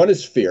 is one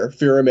is fear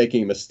of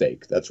making a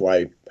mistake. That's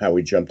how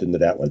we jumped into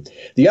that one.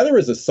 The other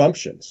is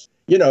assumptions.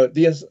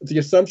 The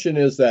assumption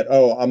is that,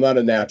 I'm not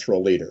a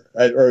natural leader,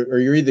 or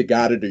you either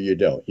got it or you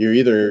don't.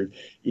 You're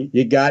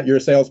a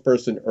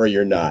salesperson or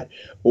you're not.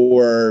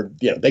 Or,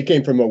 they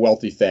came from a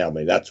wealthy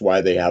family. That's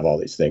why they have all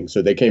these things.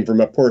 So they came from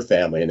a poor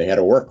family and they had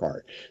to work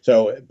hard.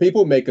 So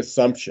people make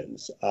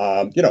assumptions,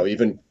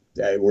 even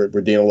we're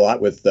dealing a lot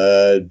with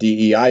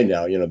DEI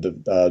now,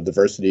 the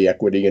diversity,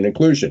 equity, and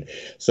inclusion.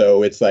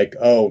 So it's like,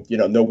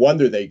 no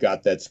wonder they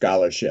got that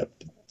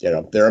scholarship.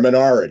 They're a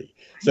minority.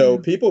 So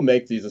people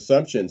make these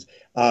assumptions.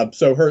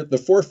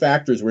 The 4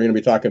 factors we're going to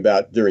be talking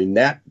about during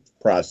that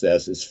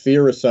process is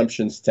fear,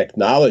 assumptions,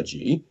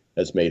 technology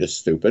has made us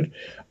stupid.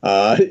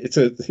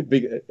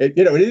 It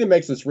either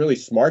makes us really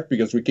smart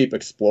because we keep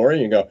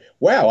exploring and go,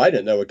 wow, I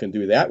didn't know it can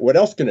do that. What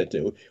else can it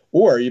do?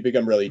 Or you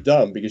become really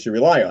dumb because you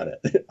rely on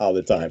it all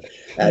the time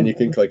and you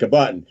can click a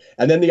button.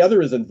 And then the other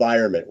is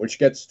environment, which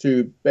gets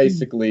to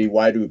basically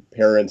why do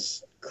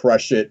parents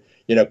crush it?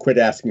 Quit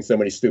asking so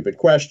many stupid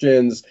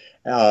questions.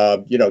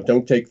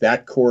 Don't take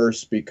that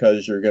course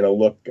because you're going to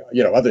look,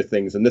 other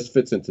things. And this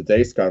fits in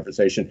today's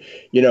conversation.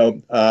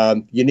 You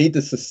need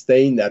to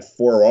sustain that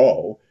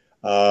 4.0.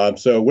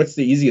 So what's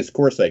the easiest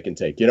course I can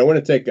take? You don't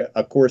want to take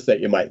a course that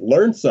you might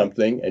learn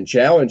something and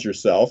challenge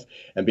yourself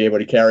and be able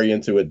to carry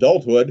into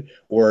adulthood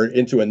or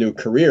into a new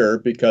career,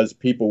 because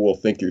people will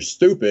think you're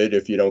stupid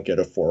if you don't get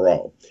a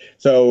 4.0.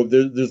 So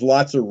there's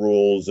lots of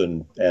rules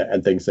and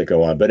things that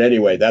go on. But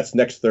anyway, that's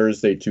next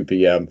Thursday, 2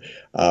 p.m.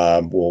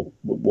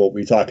 We'll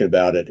be talking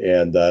about it.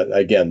 And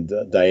again,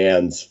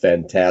 Diane's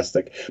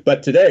fantastic.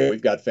 But today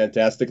we've got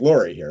fantastic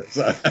Lori here,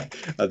 so,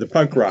 the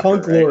punk rocker.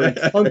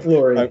 Punk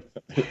Lori.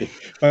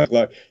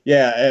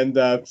 Yeah,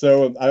 and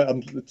so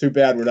I'm too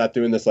bad we're not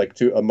doing this like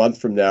a month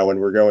from now when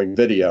we're going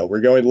video.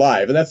 We're going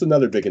live, and that's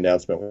another big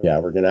announcement. Yeah,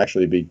 we're going to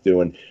actually be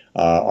doing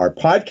our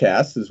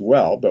podcast as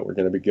well, but we're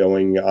going to be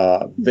going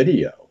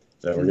video.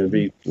 So we're going to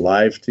be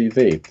live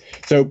TV.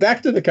 So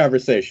back to the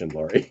conversation,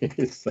 Lori.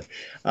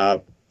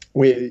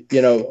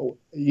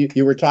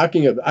 You were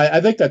talking of,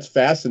 I think that's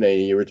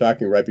fascinating. You were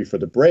talking right before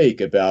the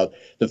break about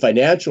the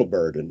financial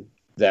burden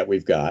that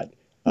we've got.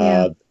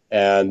 Yeah.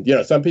 And,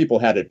 some people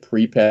had it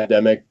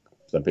pre-pandemic.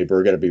 Some people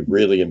are going to be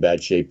really in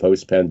bad shape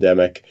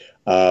post-pandemic.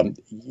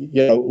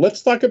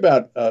 Let's talk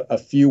about a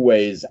few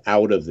ways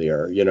out of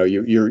there.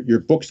 Your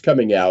book's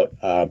coming out,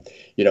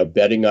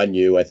 Betting on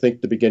You, I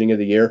think the beginning of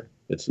the year.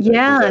 It's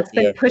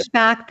been pushed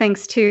back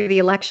thanks to the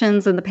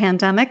elections and the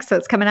pandemic. So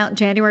it's coming out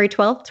January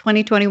 12th,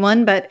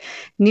 2021. But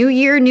new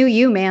year, new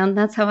you, man.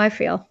 That's how I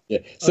feel. Yeah.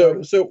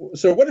 So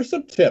what are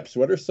some tips?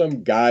 What are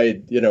some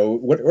guide?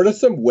 What are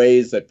some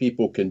ways that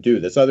people can do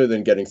this other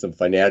than getting some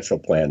financial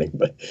planning?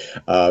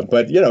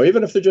 But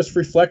even if they're just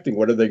reflecting,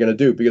 what are they going to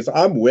do? Because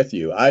I'm with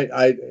you.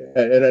 I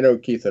know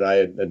Keith and I,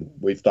 and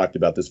we've talked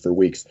about this for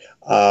weeks.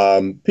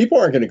 People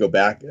aren't going to go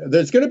back.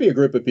 There's going to be a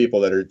group of people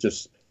that are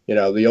just,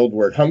 the old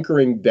word,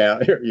 hunkering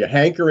down, you're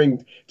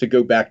hankering to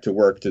go back to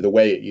work to the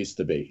way it used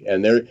to be.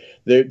 And they're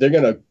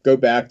going to go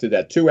back to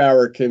that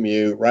 2-hour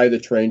commute, ride the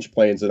trains,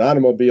 planes, and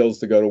automobiles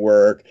to go to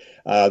work.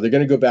 They're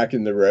going to go back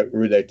in the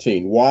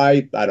routine.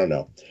 Why? I don't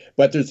know.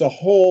 But there's a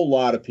whole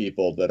lot of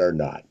people that are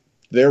not.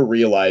 They're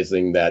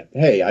realizing that,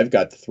 hey, I've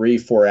got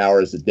 3-4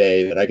 hours a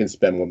day that I can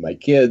spend with my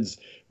kids,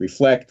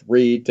 reflect,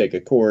 read, take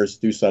a course,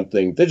 do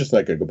something. They're just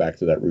not going to go back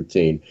to that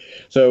routine.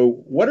 So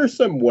what are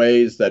some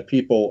ways that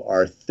people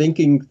are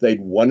thinking they'd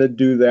want to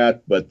do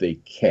that, but they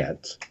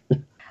can't?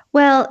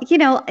 Well,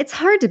 it's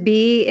hard to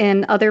be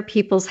in other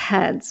people's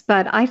heads,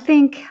 but I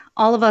think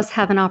all of us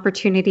have an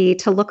opportunity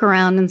to look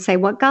around and say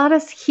what got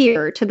us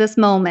here to this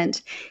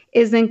moment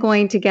isn't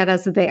going to get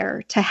us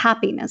there, to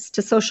happiness,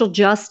 to social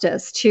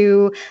justice,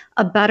 to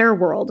a better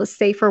world, a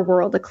safer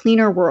world, a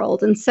cleaner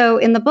world. And so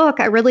in the book,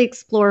 I really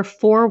explore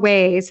 4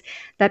 ways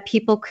that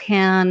people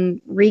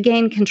can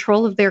regain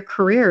control of their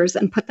careers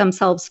and put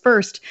themselves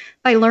first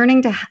by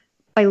learning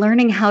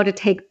how to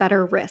take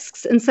better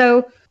risks. And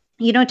so,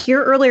 to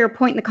your earlier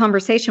point in the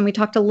conversation, we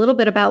talked a little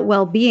bit about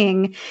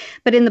well-being,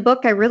 but in the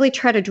book, I really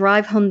try to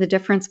drive home the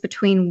difference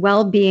between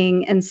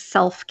well-being and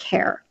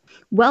self-care.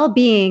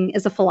 Well-being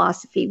is a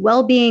philosophy.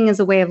 Well-being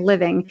is a way of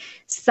living.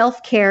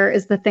 Self-care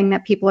is the thing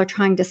that people are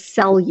trying to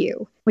sell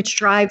you, which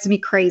drives me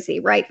crazy,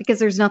 right? Because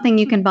there's nothing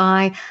you can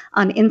buy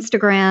on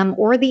Instagram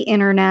or the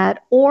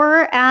internet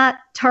or at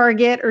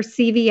Target or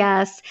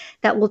CVS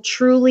that will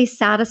truly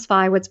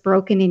satisfy what's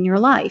broken in your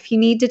life. You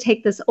need to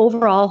take this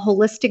overall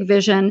holistic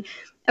vision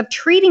of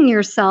treating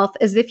yourself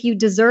as if you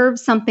deserve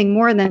something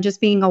more than just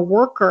being a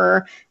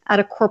worker at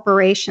a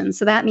corporation.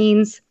 So that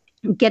means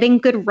getting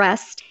good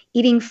rest,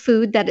 eating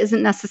food that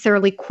isn't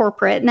necessarily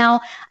corporate.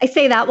 Now, I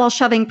say that while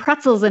shoving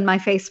pretzels in my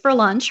face for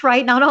lunch,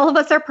 right? Not all of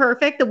us are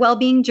perfect. The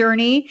well-being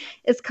journey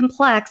is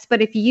complex,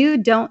 but if you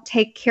don't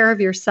take care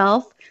of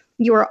yourself,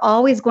 you are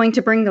always going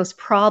to bring those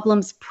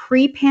problems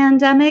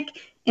pre-pandemic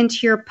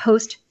into your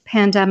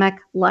post-pandemic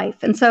life.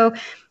 And so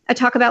I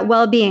talk about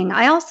well-being.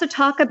 I also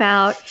talk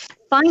about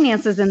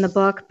finances in the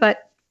book,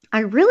 but I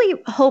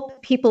really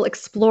hope people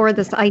explore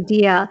this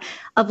idea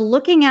of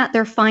looking at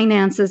their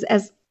finances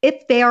as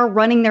if they are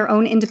running their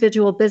own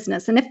individual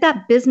business. And if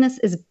that business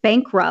is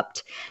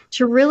bankrupt,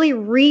 to really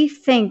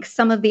rethink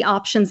some of the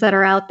options that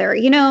are out there.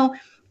 In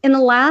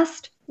the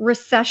last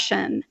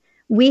recession,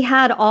 we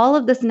had all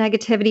of this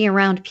negativity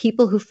around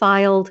people who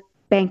filed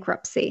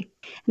bankruptcy.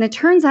 And it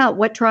turns out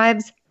what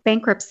drives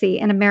bankruptcy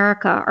in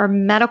America are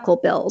medical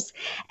bills.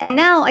 And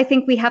now I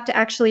think we have to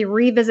actually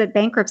revisit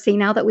bankruptcy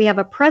now that we have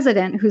a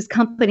president whose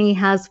company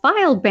has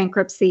filed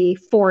bankruptcy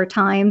 4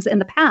 times in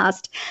the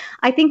past.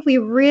 I think we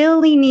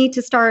really need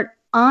to start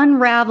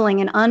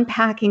unraveling and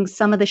unpacking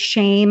some of the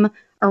shame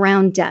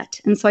around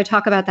debt. And so I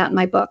talk about that in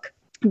my book.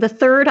 The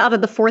third out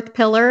of the 4th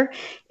pillar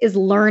is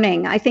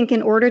learning. I think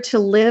in order to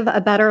live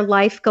a better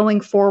life going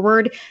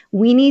forward,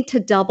 we need to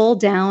double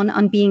down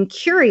on being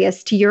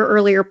curious, to your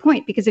earlier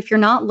point, because if you're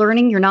not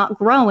learning, you're not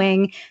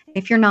growing.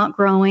 If you're not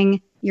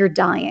growing, you're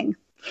dying.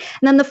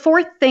 And then the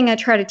 4th thing I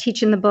try to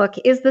teach in the book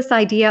is this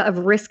idea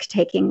of risk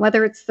taking,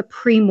 whether it's the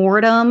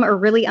pre-mortem or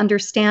really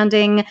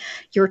understanding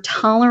your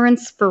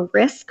tolerance for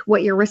risk,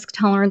 what your risk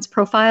tolerance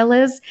profile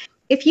is.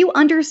 If you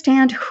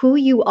understand who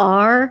you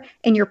are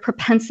and your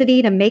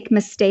propensity to make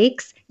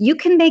mistakes, you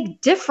can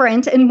make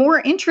different and more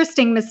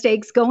interesting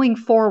mistakes going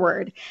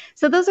forward.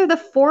 So those are the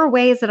 4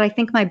 ways that I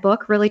think my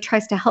book really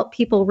tries to help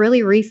people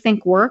really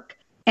rethink work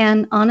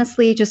and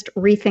honestly just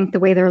rethink the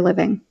way they're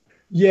living.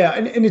 Yeah,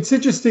 and it's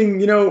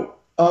interesting,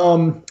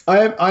 I'm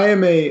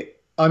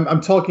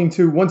talking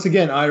to, once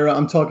again, Ira,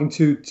 I'm talking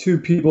to 2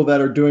 people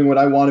that are doing what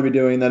I want to be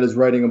doing, that is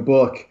writing a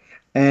book.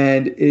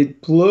 And it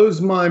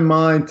blows my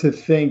mind to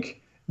think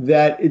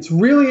that it's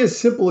really as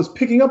simple as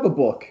picking up a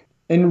book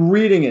and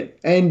reading it.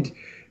 And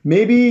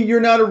maybe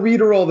you're not a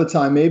reader all the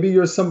time. Maybe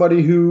you're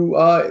somebody who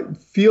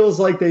feels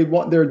like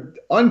they're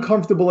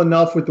uncomfortable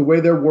enough with the way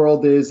their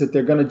world is that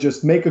they're going to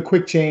just make a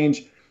quick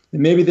change,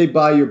 and maybe they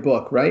buy your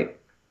book, right?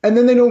 And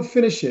then they don't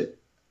finish it.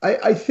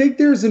 I think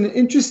there's an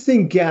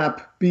interesting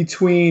gap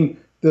between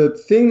the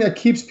thing that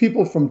keeps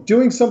people from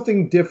doing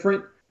something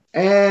different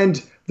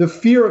and the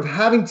fear of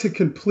having to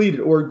complete it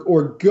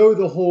or go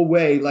the whole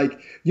way. Like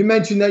you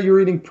mentioned that you're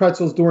eating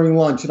pretzels during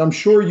lunch, and I'm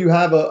sure you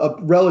have a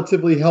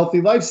relatively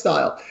healthy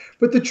lifestyle.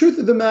 But the truth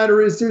of the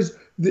matter is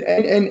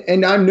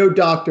and I'm no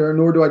doctor,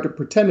 nor do I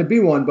pretend to be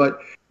one, but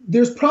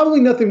there's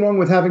probably nothing wrong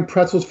with having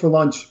pretzels for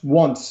lunch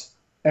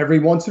every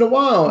once in a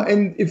while.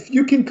 And if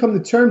you can come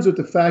to terms with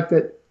the fact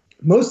that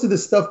most of the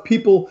stuff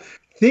people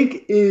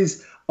think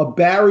is a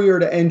barrier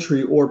to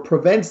entry or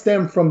prevents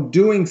them from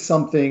doing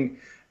something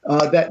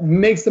that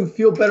makes them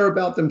feel better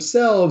about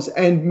themselves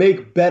and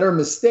make better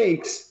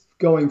mistakes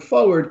going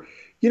forward,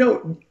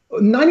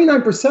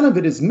 99% of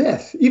it is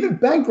myth. Even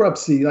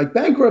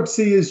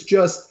bankruptcy is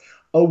just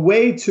a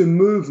way to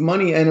move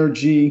money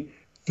energy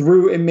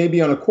through, and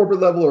maybe on a corporate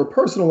level or a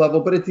personal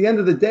level. But at the end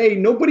of the day,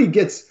 nobody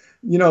gets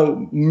sent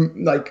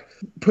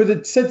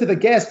to the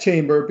gas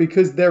chamber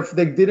because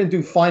they didn't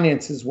do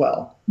finances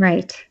well.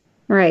 Right.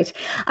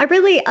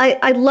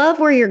 I love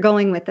where you're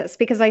going with this,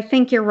 because I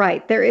think you're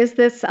right. There is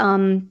this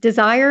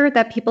desire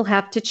that people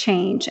have to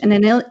change and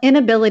an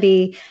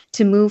inability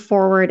to move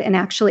forward and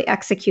actually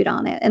execute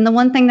on it. And the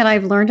one thing that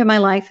I've learned in my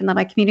life and that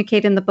I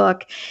communicate in the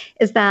book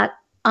is that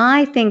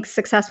I think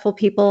successful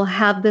people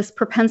have this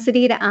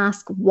propensity to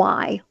ask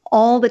why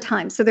all the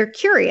time. So they're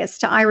curious,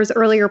 to Ira's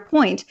earlier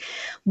point.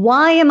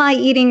 Why am I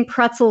eating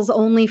pretzels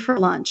only for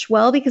lunch?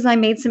 Well, because I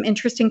made some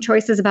interesting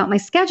choices about my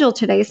schedule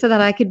today so that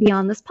I could be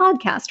on this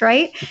podcast,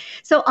 right?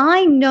 So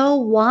I know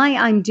why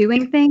I'm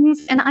doing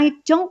things, and I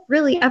don't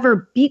really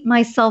ever beat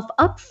myself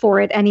up for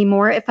it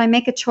anymore if I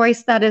make a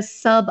choice that is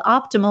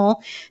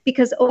suboptimal,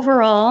 because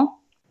overall,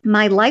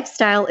 my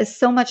lifestyle is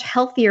so much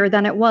healthier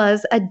than it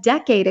was a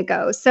decade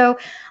ago. So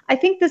I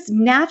think this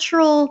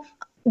natural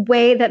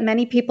way that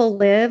many people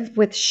live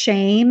with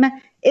shame,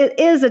 it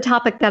is a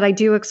topic that I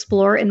do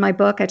explore in my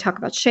book. I talk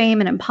about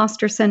shame and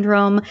imposter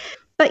syndrome.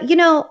 But,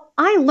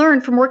 I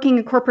learned from working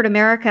in corporate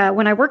America,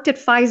 when I worked at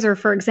Pfizer,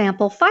 for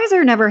example,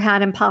 Pfizer never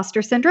had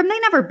imposter syndrome. They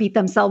never beat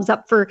themselves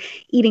up for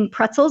eating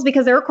pretzels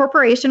because they're a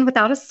corporation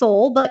without a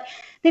soul. But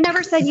they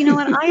never said, you know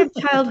what, I have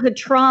childhood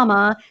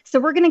trauma, so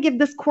we're going to give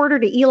this quarter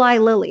to Eli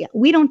Lilly.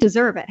 We don't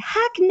deserve it.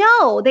 Heck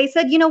no. They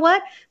said, you know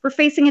what, we're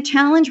facing a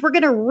challenge. We're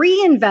going to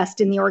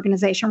reinvest in the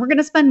organization. We're going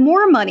to spend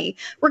more money.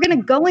 We're going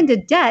to go into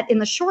debt in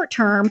the short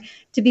term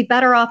to be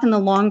better off in the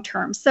long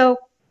term. So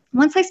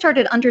once I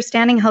started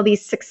understanding how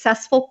these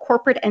successful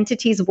corporate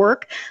entities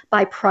work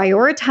by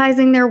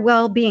prioritizing their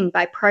well-being,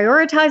 by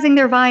prioritizing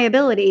their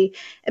viability,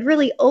 it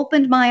really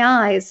opened my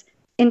eyes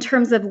in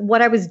terms of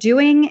what I was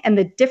doing and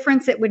the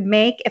difference it would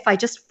make if I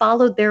just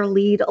followed their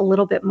lead a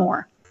little bit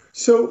more.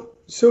 So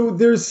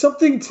there's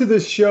something to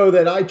this show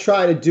that I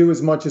try to do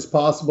as much as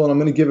possible, and I'm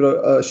going to give it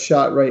a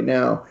shot right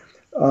now.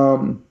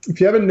 If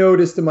you haven't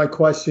noticed in my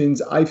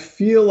questions, I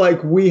feel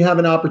like we have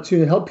an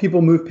opportunity to help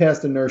people move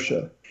past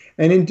inertia.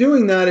 And in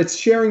doing that, it's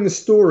sharing the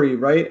story,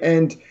 right?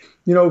 And,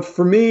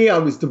 for me, I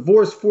was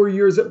divorced 4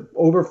 years,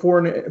 over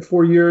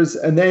 4 years.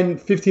 And then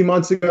 15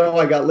 months ago,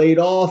 I got laid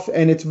off.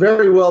 And it's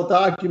very well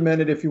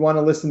documented if you want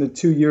to listen to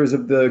 2 years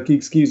of the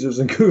Geeks, Geezers,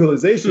 and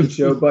Googlization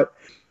show. But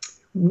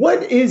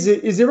what is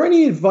it? Is there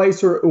any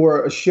advice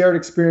or a shared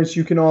experience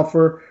you can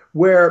offer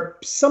where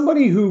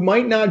somebody who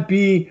might not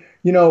be,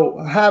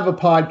 have a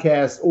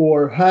podcast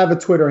or have a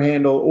Twitter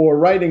handle or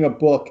writing a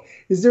book,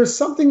 is there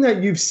something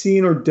that you've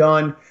seen or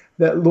done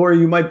that, Laura,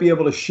 you might be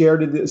able to share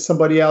to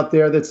somebody out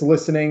there that's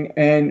listening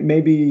and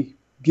maybe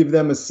give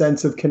them a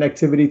sense of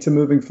connectivity to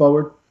moving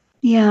forward?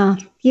 Yeah.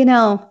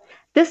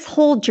 This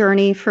whole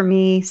journey for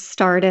me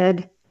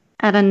started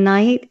at a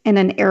night in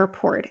an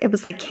airport. It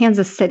was like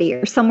Kansas City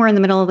or somewhere in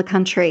the middle of the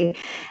country.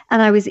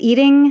 And I was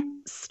eating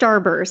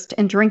Starburst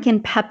and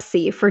drinking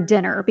Pepsi for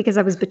dinner because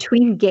I was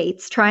between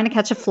gates trying to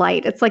catch a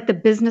flight. It's like the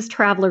business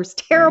traveler's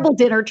terrible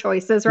dinner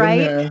choices,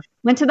 right? Yeah.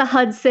 Went to the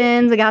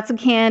Hudson's, I got some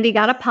candy,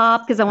 got a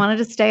pop because I wanted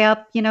to stay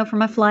up, for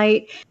my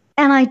flight.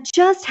 And I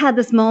just had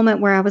this moment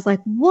where I was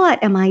like,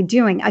 what am I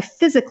doing? I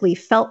physically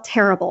felt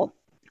terrible.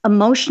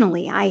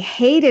 Emotionally, I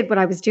hated what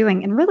I was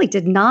doing and really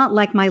did not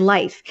like my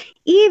life,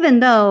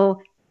 even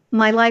though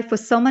my life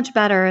was so much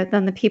better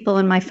than the people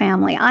in my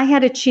family. I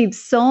had achieved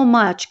so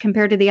much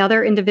compared to the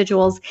other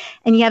individuals,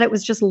 and yet it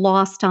was just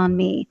lost on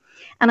me.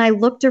 And I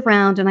looked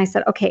around and I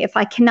said, okay, if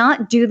I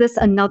cannot do this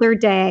another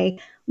day,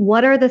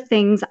 what are the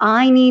things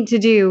I need to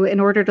do in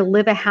order to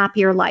live a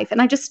happier life?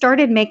 And I just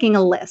started making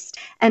a list.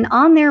 And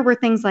on there were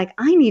things like,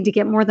 I need to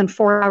get more than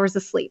 4 hours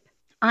of sleep.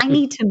 I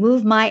need to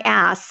move my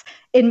ass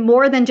in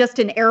more than just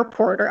an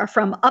airport or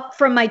from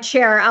my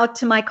chair out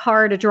to my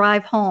car to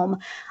drive home.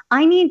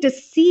 I need to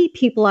see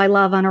people I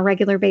love on a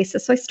regular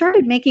basis. So I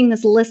started making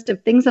this list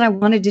of things that I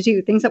wanted to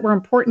do, things that were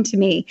important to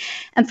me.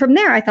 And from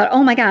there, I thought,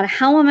 oh my God,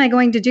 how am I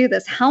going to do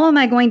this? How am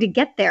I going to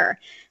get there?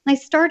 And I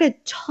started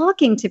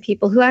talking to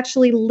people who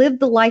actually lived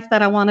the life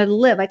that I wanted to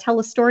live. I tell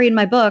a story in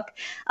my book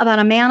about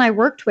a man I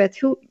worked with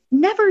who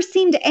never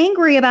seemed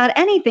angry about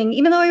anything,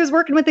 even though he was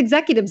working with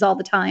executives all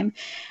the time.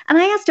 And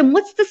I asked him,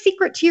 what's the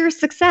secret to your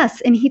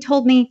success? And he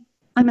told me,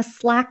 I'm a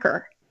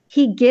slacker.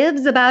 He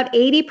gives about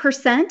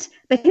 80%,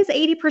 but his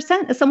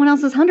 80% is someone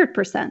else's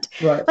 100%.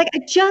 Right. Like I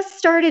just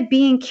started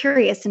being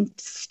curious and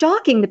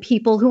stalking the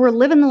people who were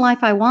living the life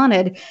I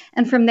wanted.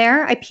 And from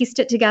there, I pieced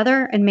it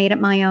together and made it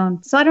my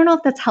own. So I don't know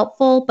if that's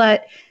helpful,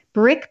 but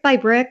brick by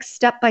brick,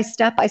 step by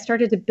step, I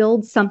started to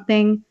build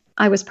something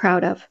I was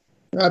proud of.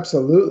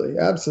 Absolutely.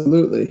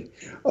 Absolutely.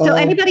 So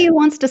anybody who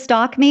wants to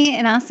stalk me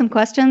and ask some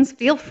questions,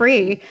 feel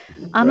free.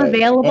 I'm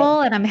available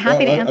and I'm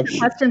happy to answer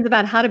questions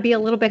about how to be a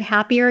little bit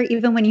happier,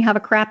 even when you have a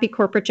crappy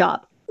corporate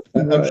job.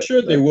 I'm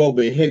sure they will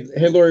be. Hey,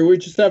 Lori, we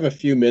just have a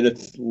few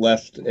minutes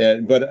left,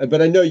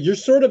 but I know you're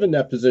sort of in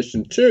that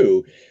position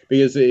too,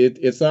 because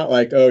it's not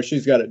like, oh,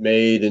 she's got it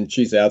made and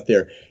she's out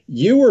there.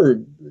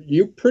 You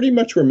pretty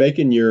much were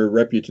making your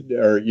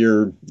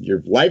your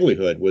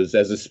livelihood was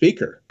as a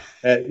speaker,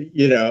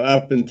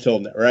 up until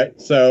now, right?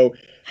 So,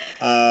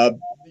 so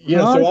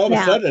all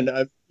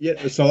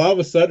of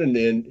a sudden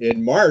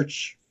in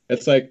March,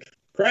 it's like,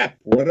 crap,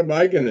 what am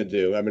I going to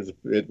do? I mean,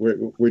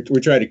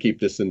 we're trying to keep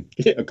this in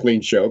a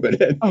clean show, but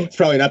it's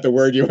probably not the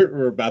word you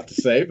were about to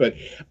say. But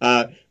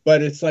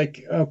it's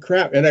like, oh,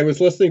 crap. And I was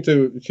listening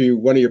to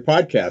one of your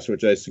podcasts,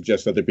 which I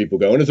suggest other people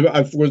go. And it's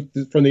about,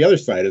 from the other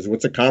side is,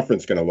 what's a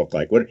conference going to look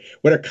like? What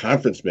are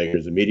conference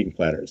makers and meeting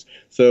planners?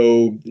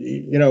 So,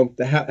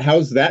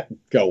 how's that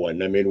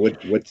going? I mean,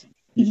 what's...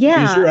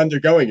 Yeah. You're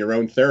undergoing your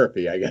own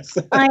therapy, I guess.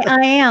 I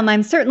am.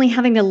 I'm certainly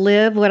having to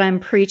live what I'm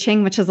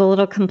preaching, which is a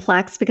little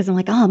complex because I'm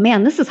like, oh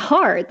man, this is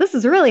hard. This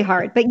is really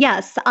hard. But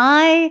yes,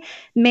 I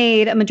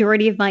made a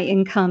majority of my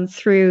income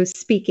through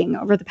speaking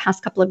over the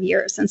past couple of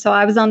years. And so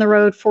I was on the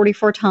road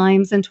 44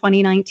 times in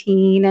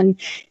 2019 and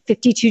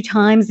 52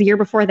 times the year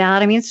before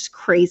that. I mean, it's just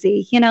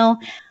crazy,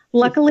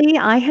 Luckily,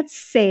 I had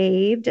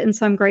saved, and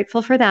so I'm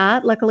grateful for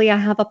that. Luckily, I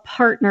have a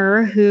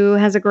partner who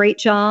has a great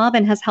job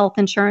and has health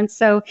insurance.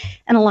 So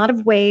in a lot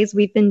of ways,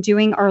 we've been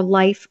doing our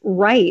life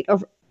right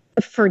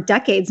for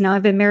decades now.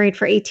 I've been married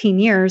for 18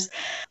 years.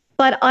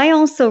 But I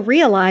also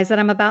realize that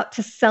I'm about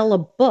to sell a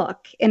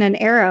book in an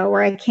era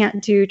where I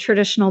can't do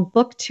traditional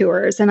book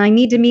tours and I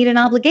need to meet an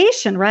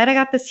obligation, right? I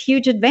got this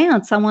huge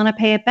advance. I want to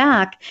pay it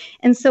back.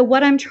 And so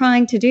what I'm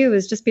trying to do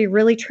is just be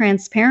really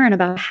transparent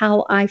about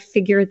how I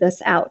figure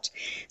this out.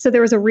 So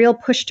there was a real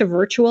push to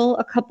virtual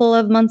a couple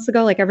of months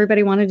ago, like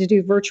everybody wanted to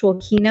do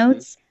virtual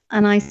keynotes.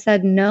 And I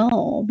said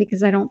no,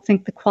 because I don't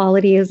think the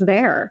quality is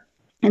there.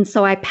 And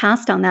so I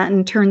passed on that, and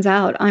it turns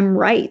out I'm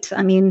right.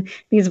 I mean,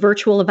 these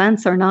virtual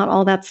events are not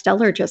all that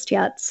stellar just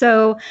yet.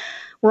 So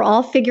we're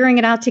all figuring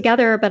it out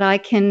together, but I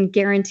can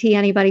guarantee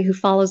anybody who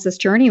follows this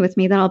journey with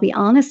me that I'll be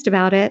honest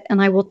about it,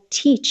 and I will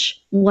teach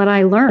what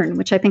I learn,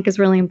 which I think is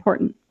really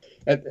important.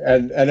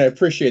 And I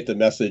appreciate the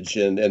message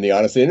and the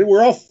honesty. And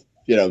we're all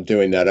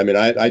doing that. I mean,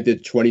 I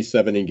did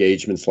 27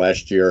 engagements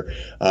last year.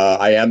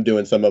 I am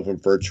doing some of them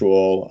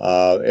virtual,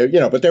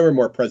 but they were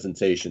more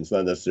presentations,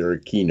 not necessarily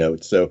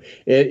keynotes. So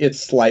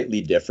it's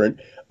slightly different.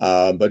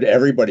 But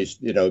everybody's,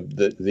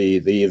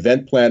 the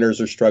event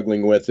planners are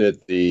struggling with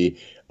it. The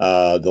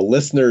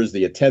listeners,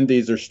 the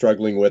attendees are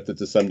struggling with it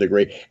to some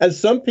degree. And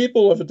some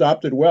people have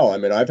adopted well. I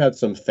mean, I've had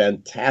some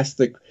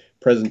fantastic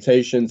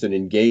presentations and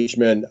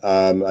engagement.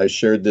 I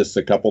shared this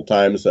a couple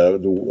times.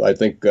 I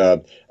think I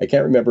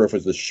can't remember if it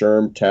was the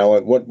SHRM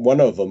Talent.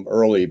 One of them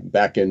early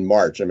back in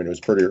March. I mean, it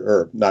was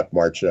not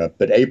March,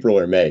 but April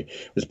or May.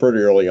 It was pretty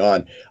early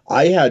on.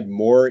 I had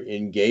more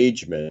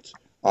engagement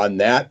on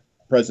that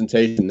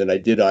presentation than I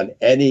did on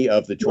any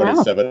of the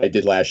 27 I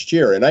did last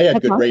year. And I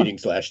had good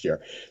ratings last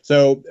year.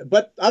 So,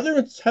 but other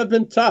ones have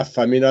been tough.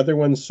 I mean, other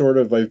ones sort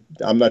of,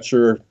 I'm not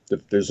sure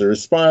if there's a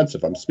response,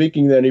 if I'm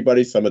speaking to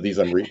anybody. Some of these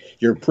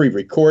you're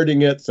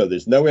pre-recording it, so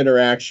there's no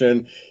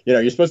interaction.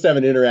 You're supposed to have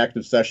an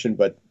interactive session,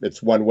 but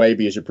it's one way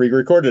because you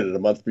pre-recorded it a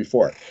month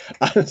before.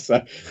 so it's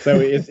all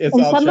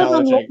some challenging. Of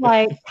them look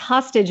like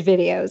hostage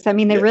videos. I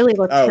mean, they really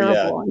look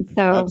terrible.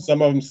 Yeah. And so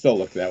some of them still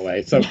look that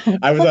way. So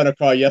I was on a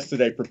call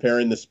yesterday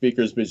preparing the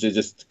speakers, because they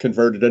just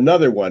converted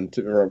another one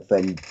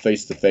from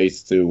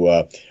face-to-face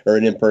to or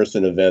an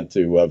in-person event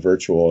to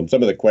virtual. And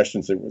some of the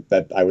questions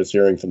that I was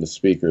hearing from the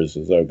speakers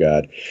is, oh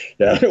God,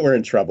 we're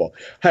in trouble.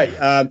 Hey,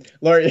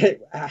 Lori,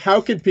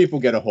 how can people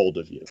get a hold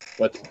of you?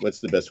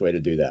 What's the best way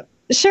to do that?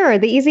 Sure.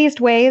 The easiest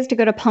way is to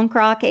go to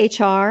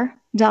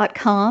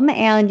punkrocktr.com,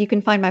 and you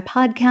can find my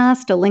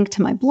podcast, a link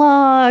to my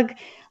blog,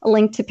 a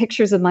link to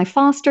pictures of my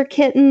foster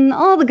kitten.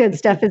 All the good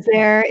stuff is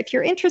there. If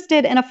you're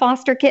interested in a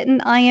foster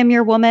kitten, I am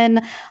your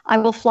woman. I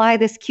will fly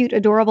this cute,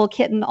 adorable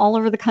kitten all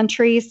over the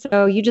country.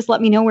 So you just let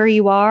me know where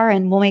you are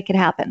and we'll make it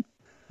happen.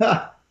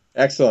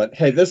 Excellent.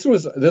 Hey, this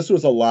was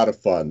a lot of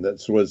fun.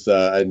 This was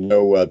I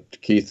know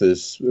Keith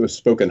has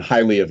spoken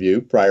highly of you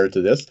prior to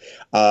this.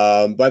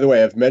 By the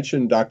way, I've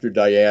mentioned Dr.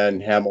 Diane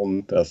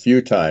Hamilton a few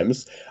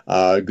times.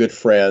 Good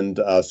friend,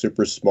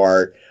 super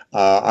smart.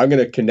 I'm going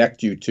to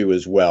connect you two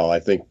as well. I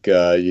think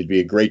you'd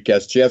be a great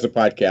guest. She has a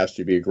podcast.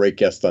 You'd be a great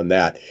guest on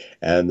that,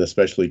 and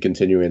especially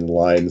continuing the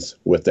lines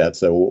with that.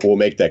 So we'll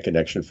make that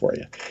connection for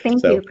you.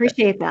 Thank you.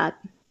 Appreciate that.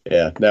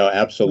 Yeah, no,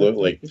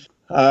 absolutely.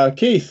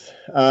 Keith,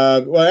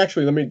 well,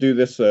 actually, let me do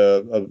this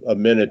a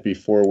minute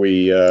before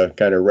we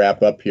kind of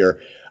wrap up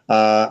here.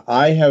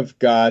 I have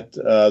got,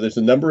 there's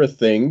a number of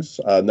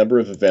things, a number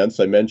of events.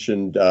 I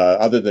mentioned,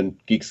 other than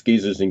Geeks,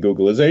 Geezers, and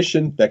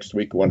Googlization, next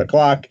week, 1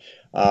 o'clock,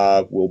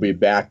 we'll be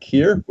back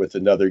here with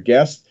another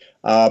guest.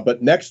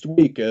 But next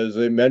week, as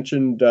I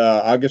mentioned,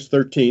 August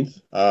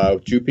 13th,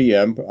 2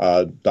 p.m.,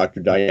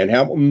 Dr. Diane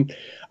Hamilton,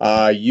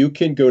 you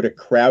can go to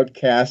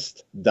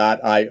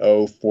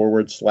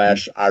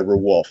crowdcast.io/Ira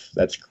Wolf.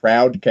 That's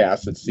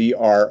Crowdcast, it's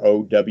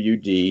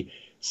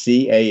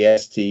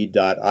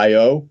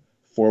CROWDCAST.io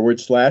 /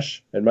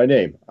 and my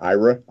name,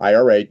 Ira,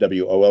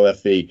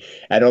 IRAWOLFE.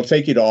 And it'll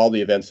take you to all the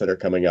events that are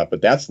coming up.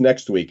 But that's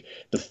next week.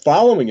 The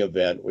following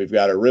event, we've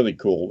got a really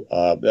cool,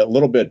 a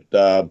little bit,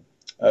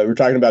 we're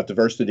talking about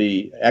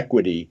diversity,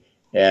 equity,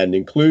 and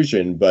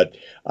inclusion, but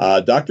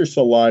Dr.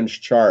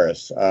 Solange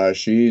Charas,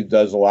 she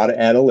does a lot of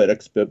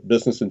analytics,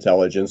 business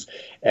intelligence,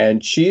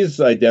 and she's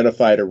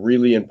identified a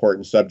really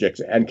important subject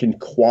and can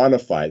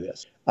quantify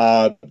this.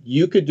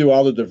 You could do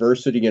all the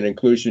diversity and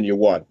inclusion you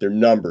want. They're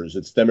numbers,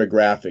 it's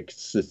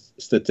demographics,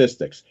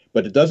 statistics,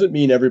 but it doesn't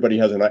mean everybody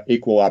has an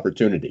equal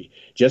opportunity.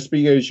 Just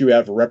because you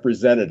have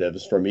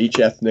representatives from each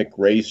ethnic,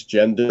 race,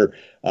 gender,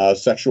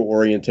 sexual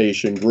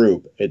orientation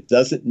group, it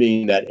doesn't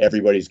mean that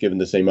everybody's given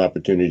the same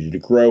opportunity to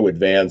grow,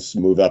 advance,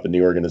 move up in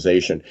the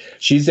organization.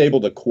 She's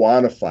able to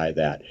quantify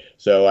that.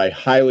 So I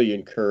highly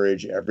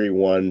encourage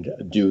everyone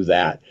to do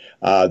that.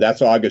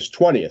 That's August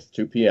 20th,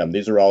 2 p.m.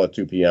 These are all at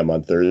 2 p.m.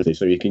 on Thursday.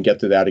 So you can get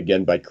to that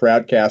again by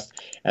Crowdcast.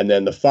 And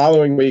then the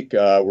following week,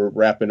 we're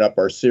wrapping up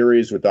our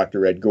series with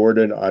Dr. Ed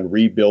Gordon on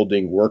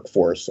rebuilding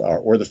workforce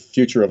or the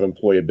future of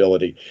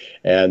employability.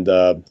 And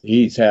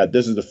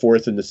this is the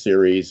fourth in the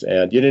series.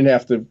 And you didn't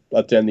have to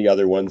attend the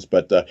other ones,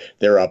 but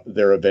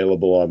they're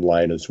available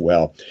online as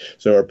well.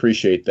 So I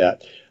appreciate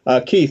that.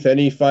 Keith,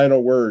 any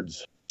final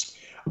words?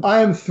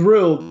 I am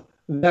thrilled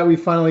that we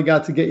finally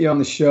got to get you on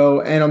the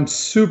show, and I'm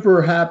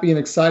super happy and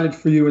excited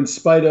for you in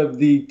spite of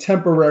the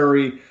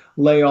temporary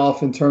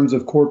layoff in terms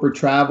of corporate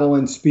travel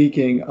and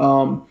speaking.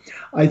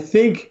 I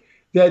think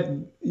that,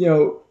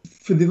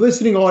 for the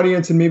listening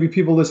audience and maybe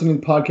people listening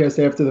to the podcast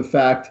after the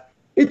fact,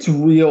 it's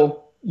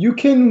real. You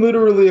can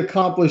literally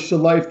accomplish a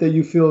life that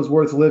you feel is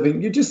worth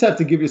living. You just have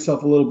to give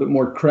yourself a little bit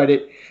more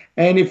credit,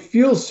 and it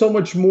feels so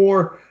much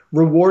more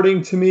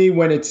rewarding to me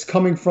when it's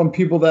coming from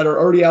people that are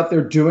already out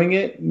there doing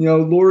it.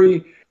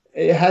 Lori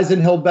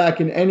hasn't held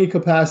back in any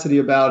capacity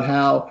about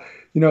how,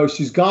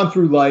 she's gone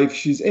through life,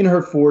 she's in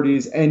her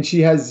 40s, and she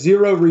has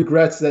zero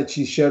regrets that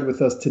she shared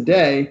with us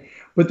today.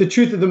 But the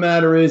truth of the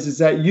matter is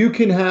that you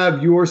can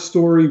have your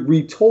story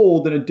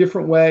retold in a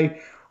different way.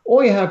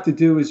 All you have to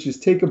do is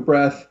just take a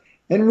breath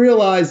and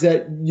realize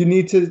that you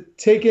need to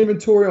take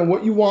inventory on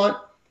what you want,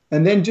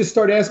 and then just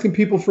start asking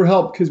people for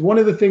help. Because one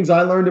of the things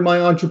I learned in my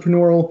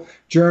entrepreneurial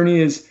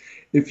journey is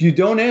if you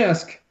don't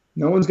ask,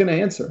 no one's going to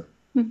answer.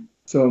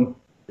 So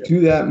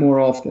do that more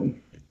often.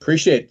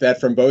 Appreciate that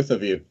from both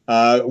of you.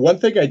 One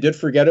thing I did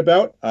forget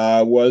about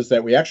was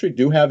that we actually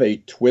do have a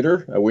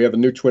Twitter. We have a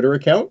new Twitter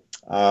account,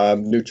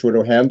 new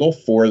Twitter handle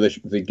for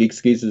the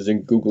Geeks, Geezers,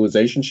 and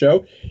Googlization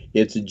show.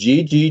 It's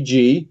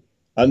GGG_pod.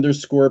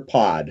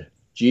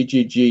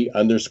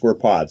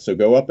 GGG_pod. So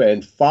go up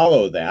and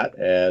follow that,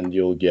 and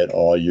you'll get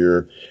all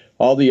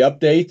the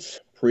updates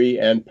pre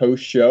and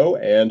post show,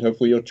 and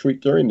hopefully you'll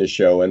tweet during the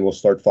show, and we'll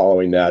start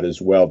following that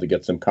as well to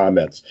get some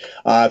comments.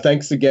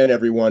 Thanks again,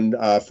 everyone,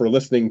 for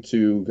listening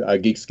to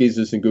Geeks,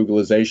 Geezers, and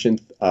Googlization.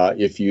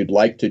 If you'd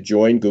like to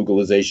join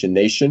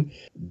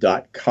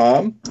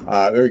GooglizationNation.com,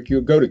 or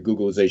you go to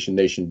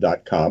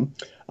GooglizationNation.com.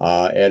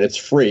 And it's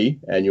free,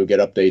 and you'll get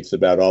updates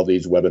about all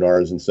these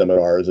webinars and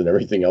seminars and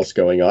everything else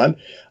going on,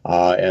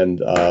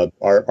 and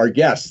our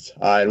guests.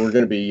 And we're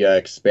going to be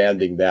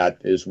expanding that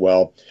as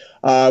well.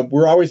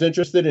 We're always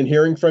interested in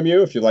hearing from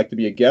you. If you'd like to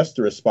be a guest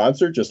or a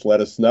sponsor, just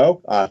let us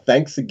know.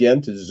 Thanks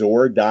again to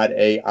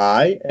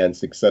Zor.ai and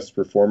Success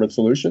Performance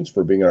Solutions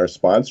for being our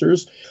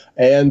sponsors.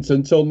 And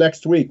until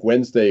next week,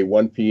 Wednesday,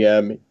 1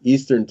 p.m.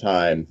 Eastern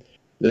Time,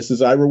 this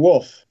is Ira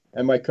Wolf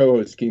and my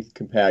co-host, Keith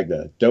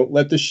Campagna. Don't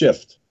let the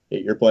shift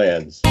hit your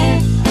plans.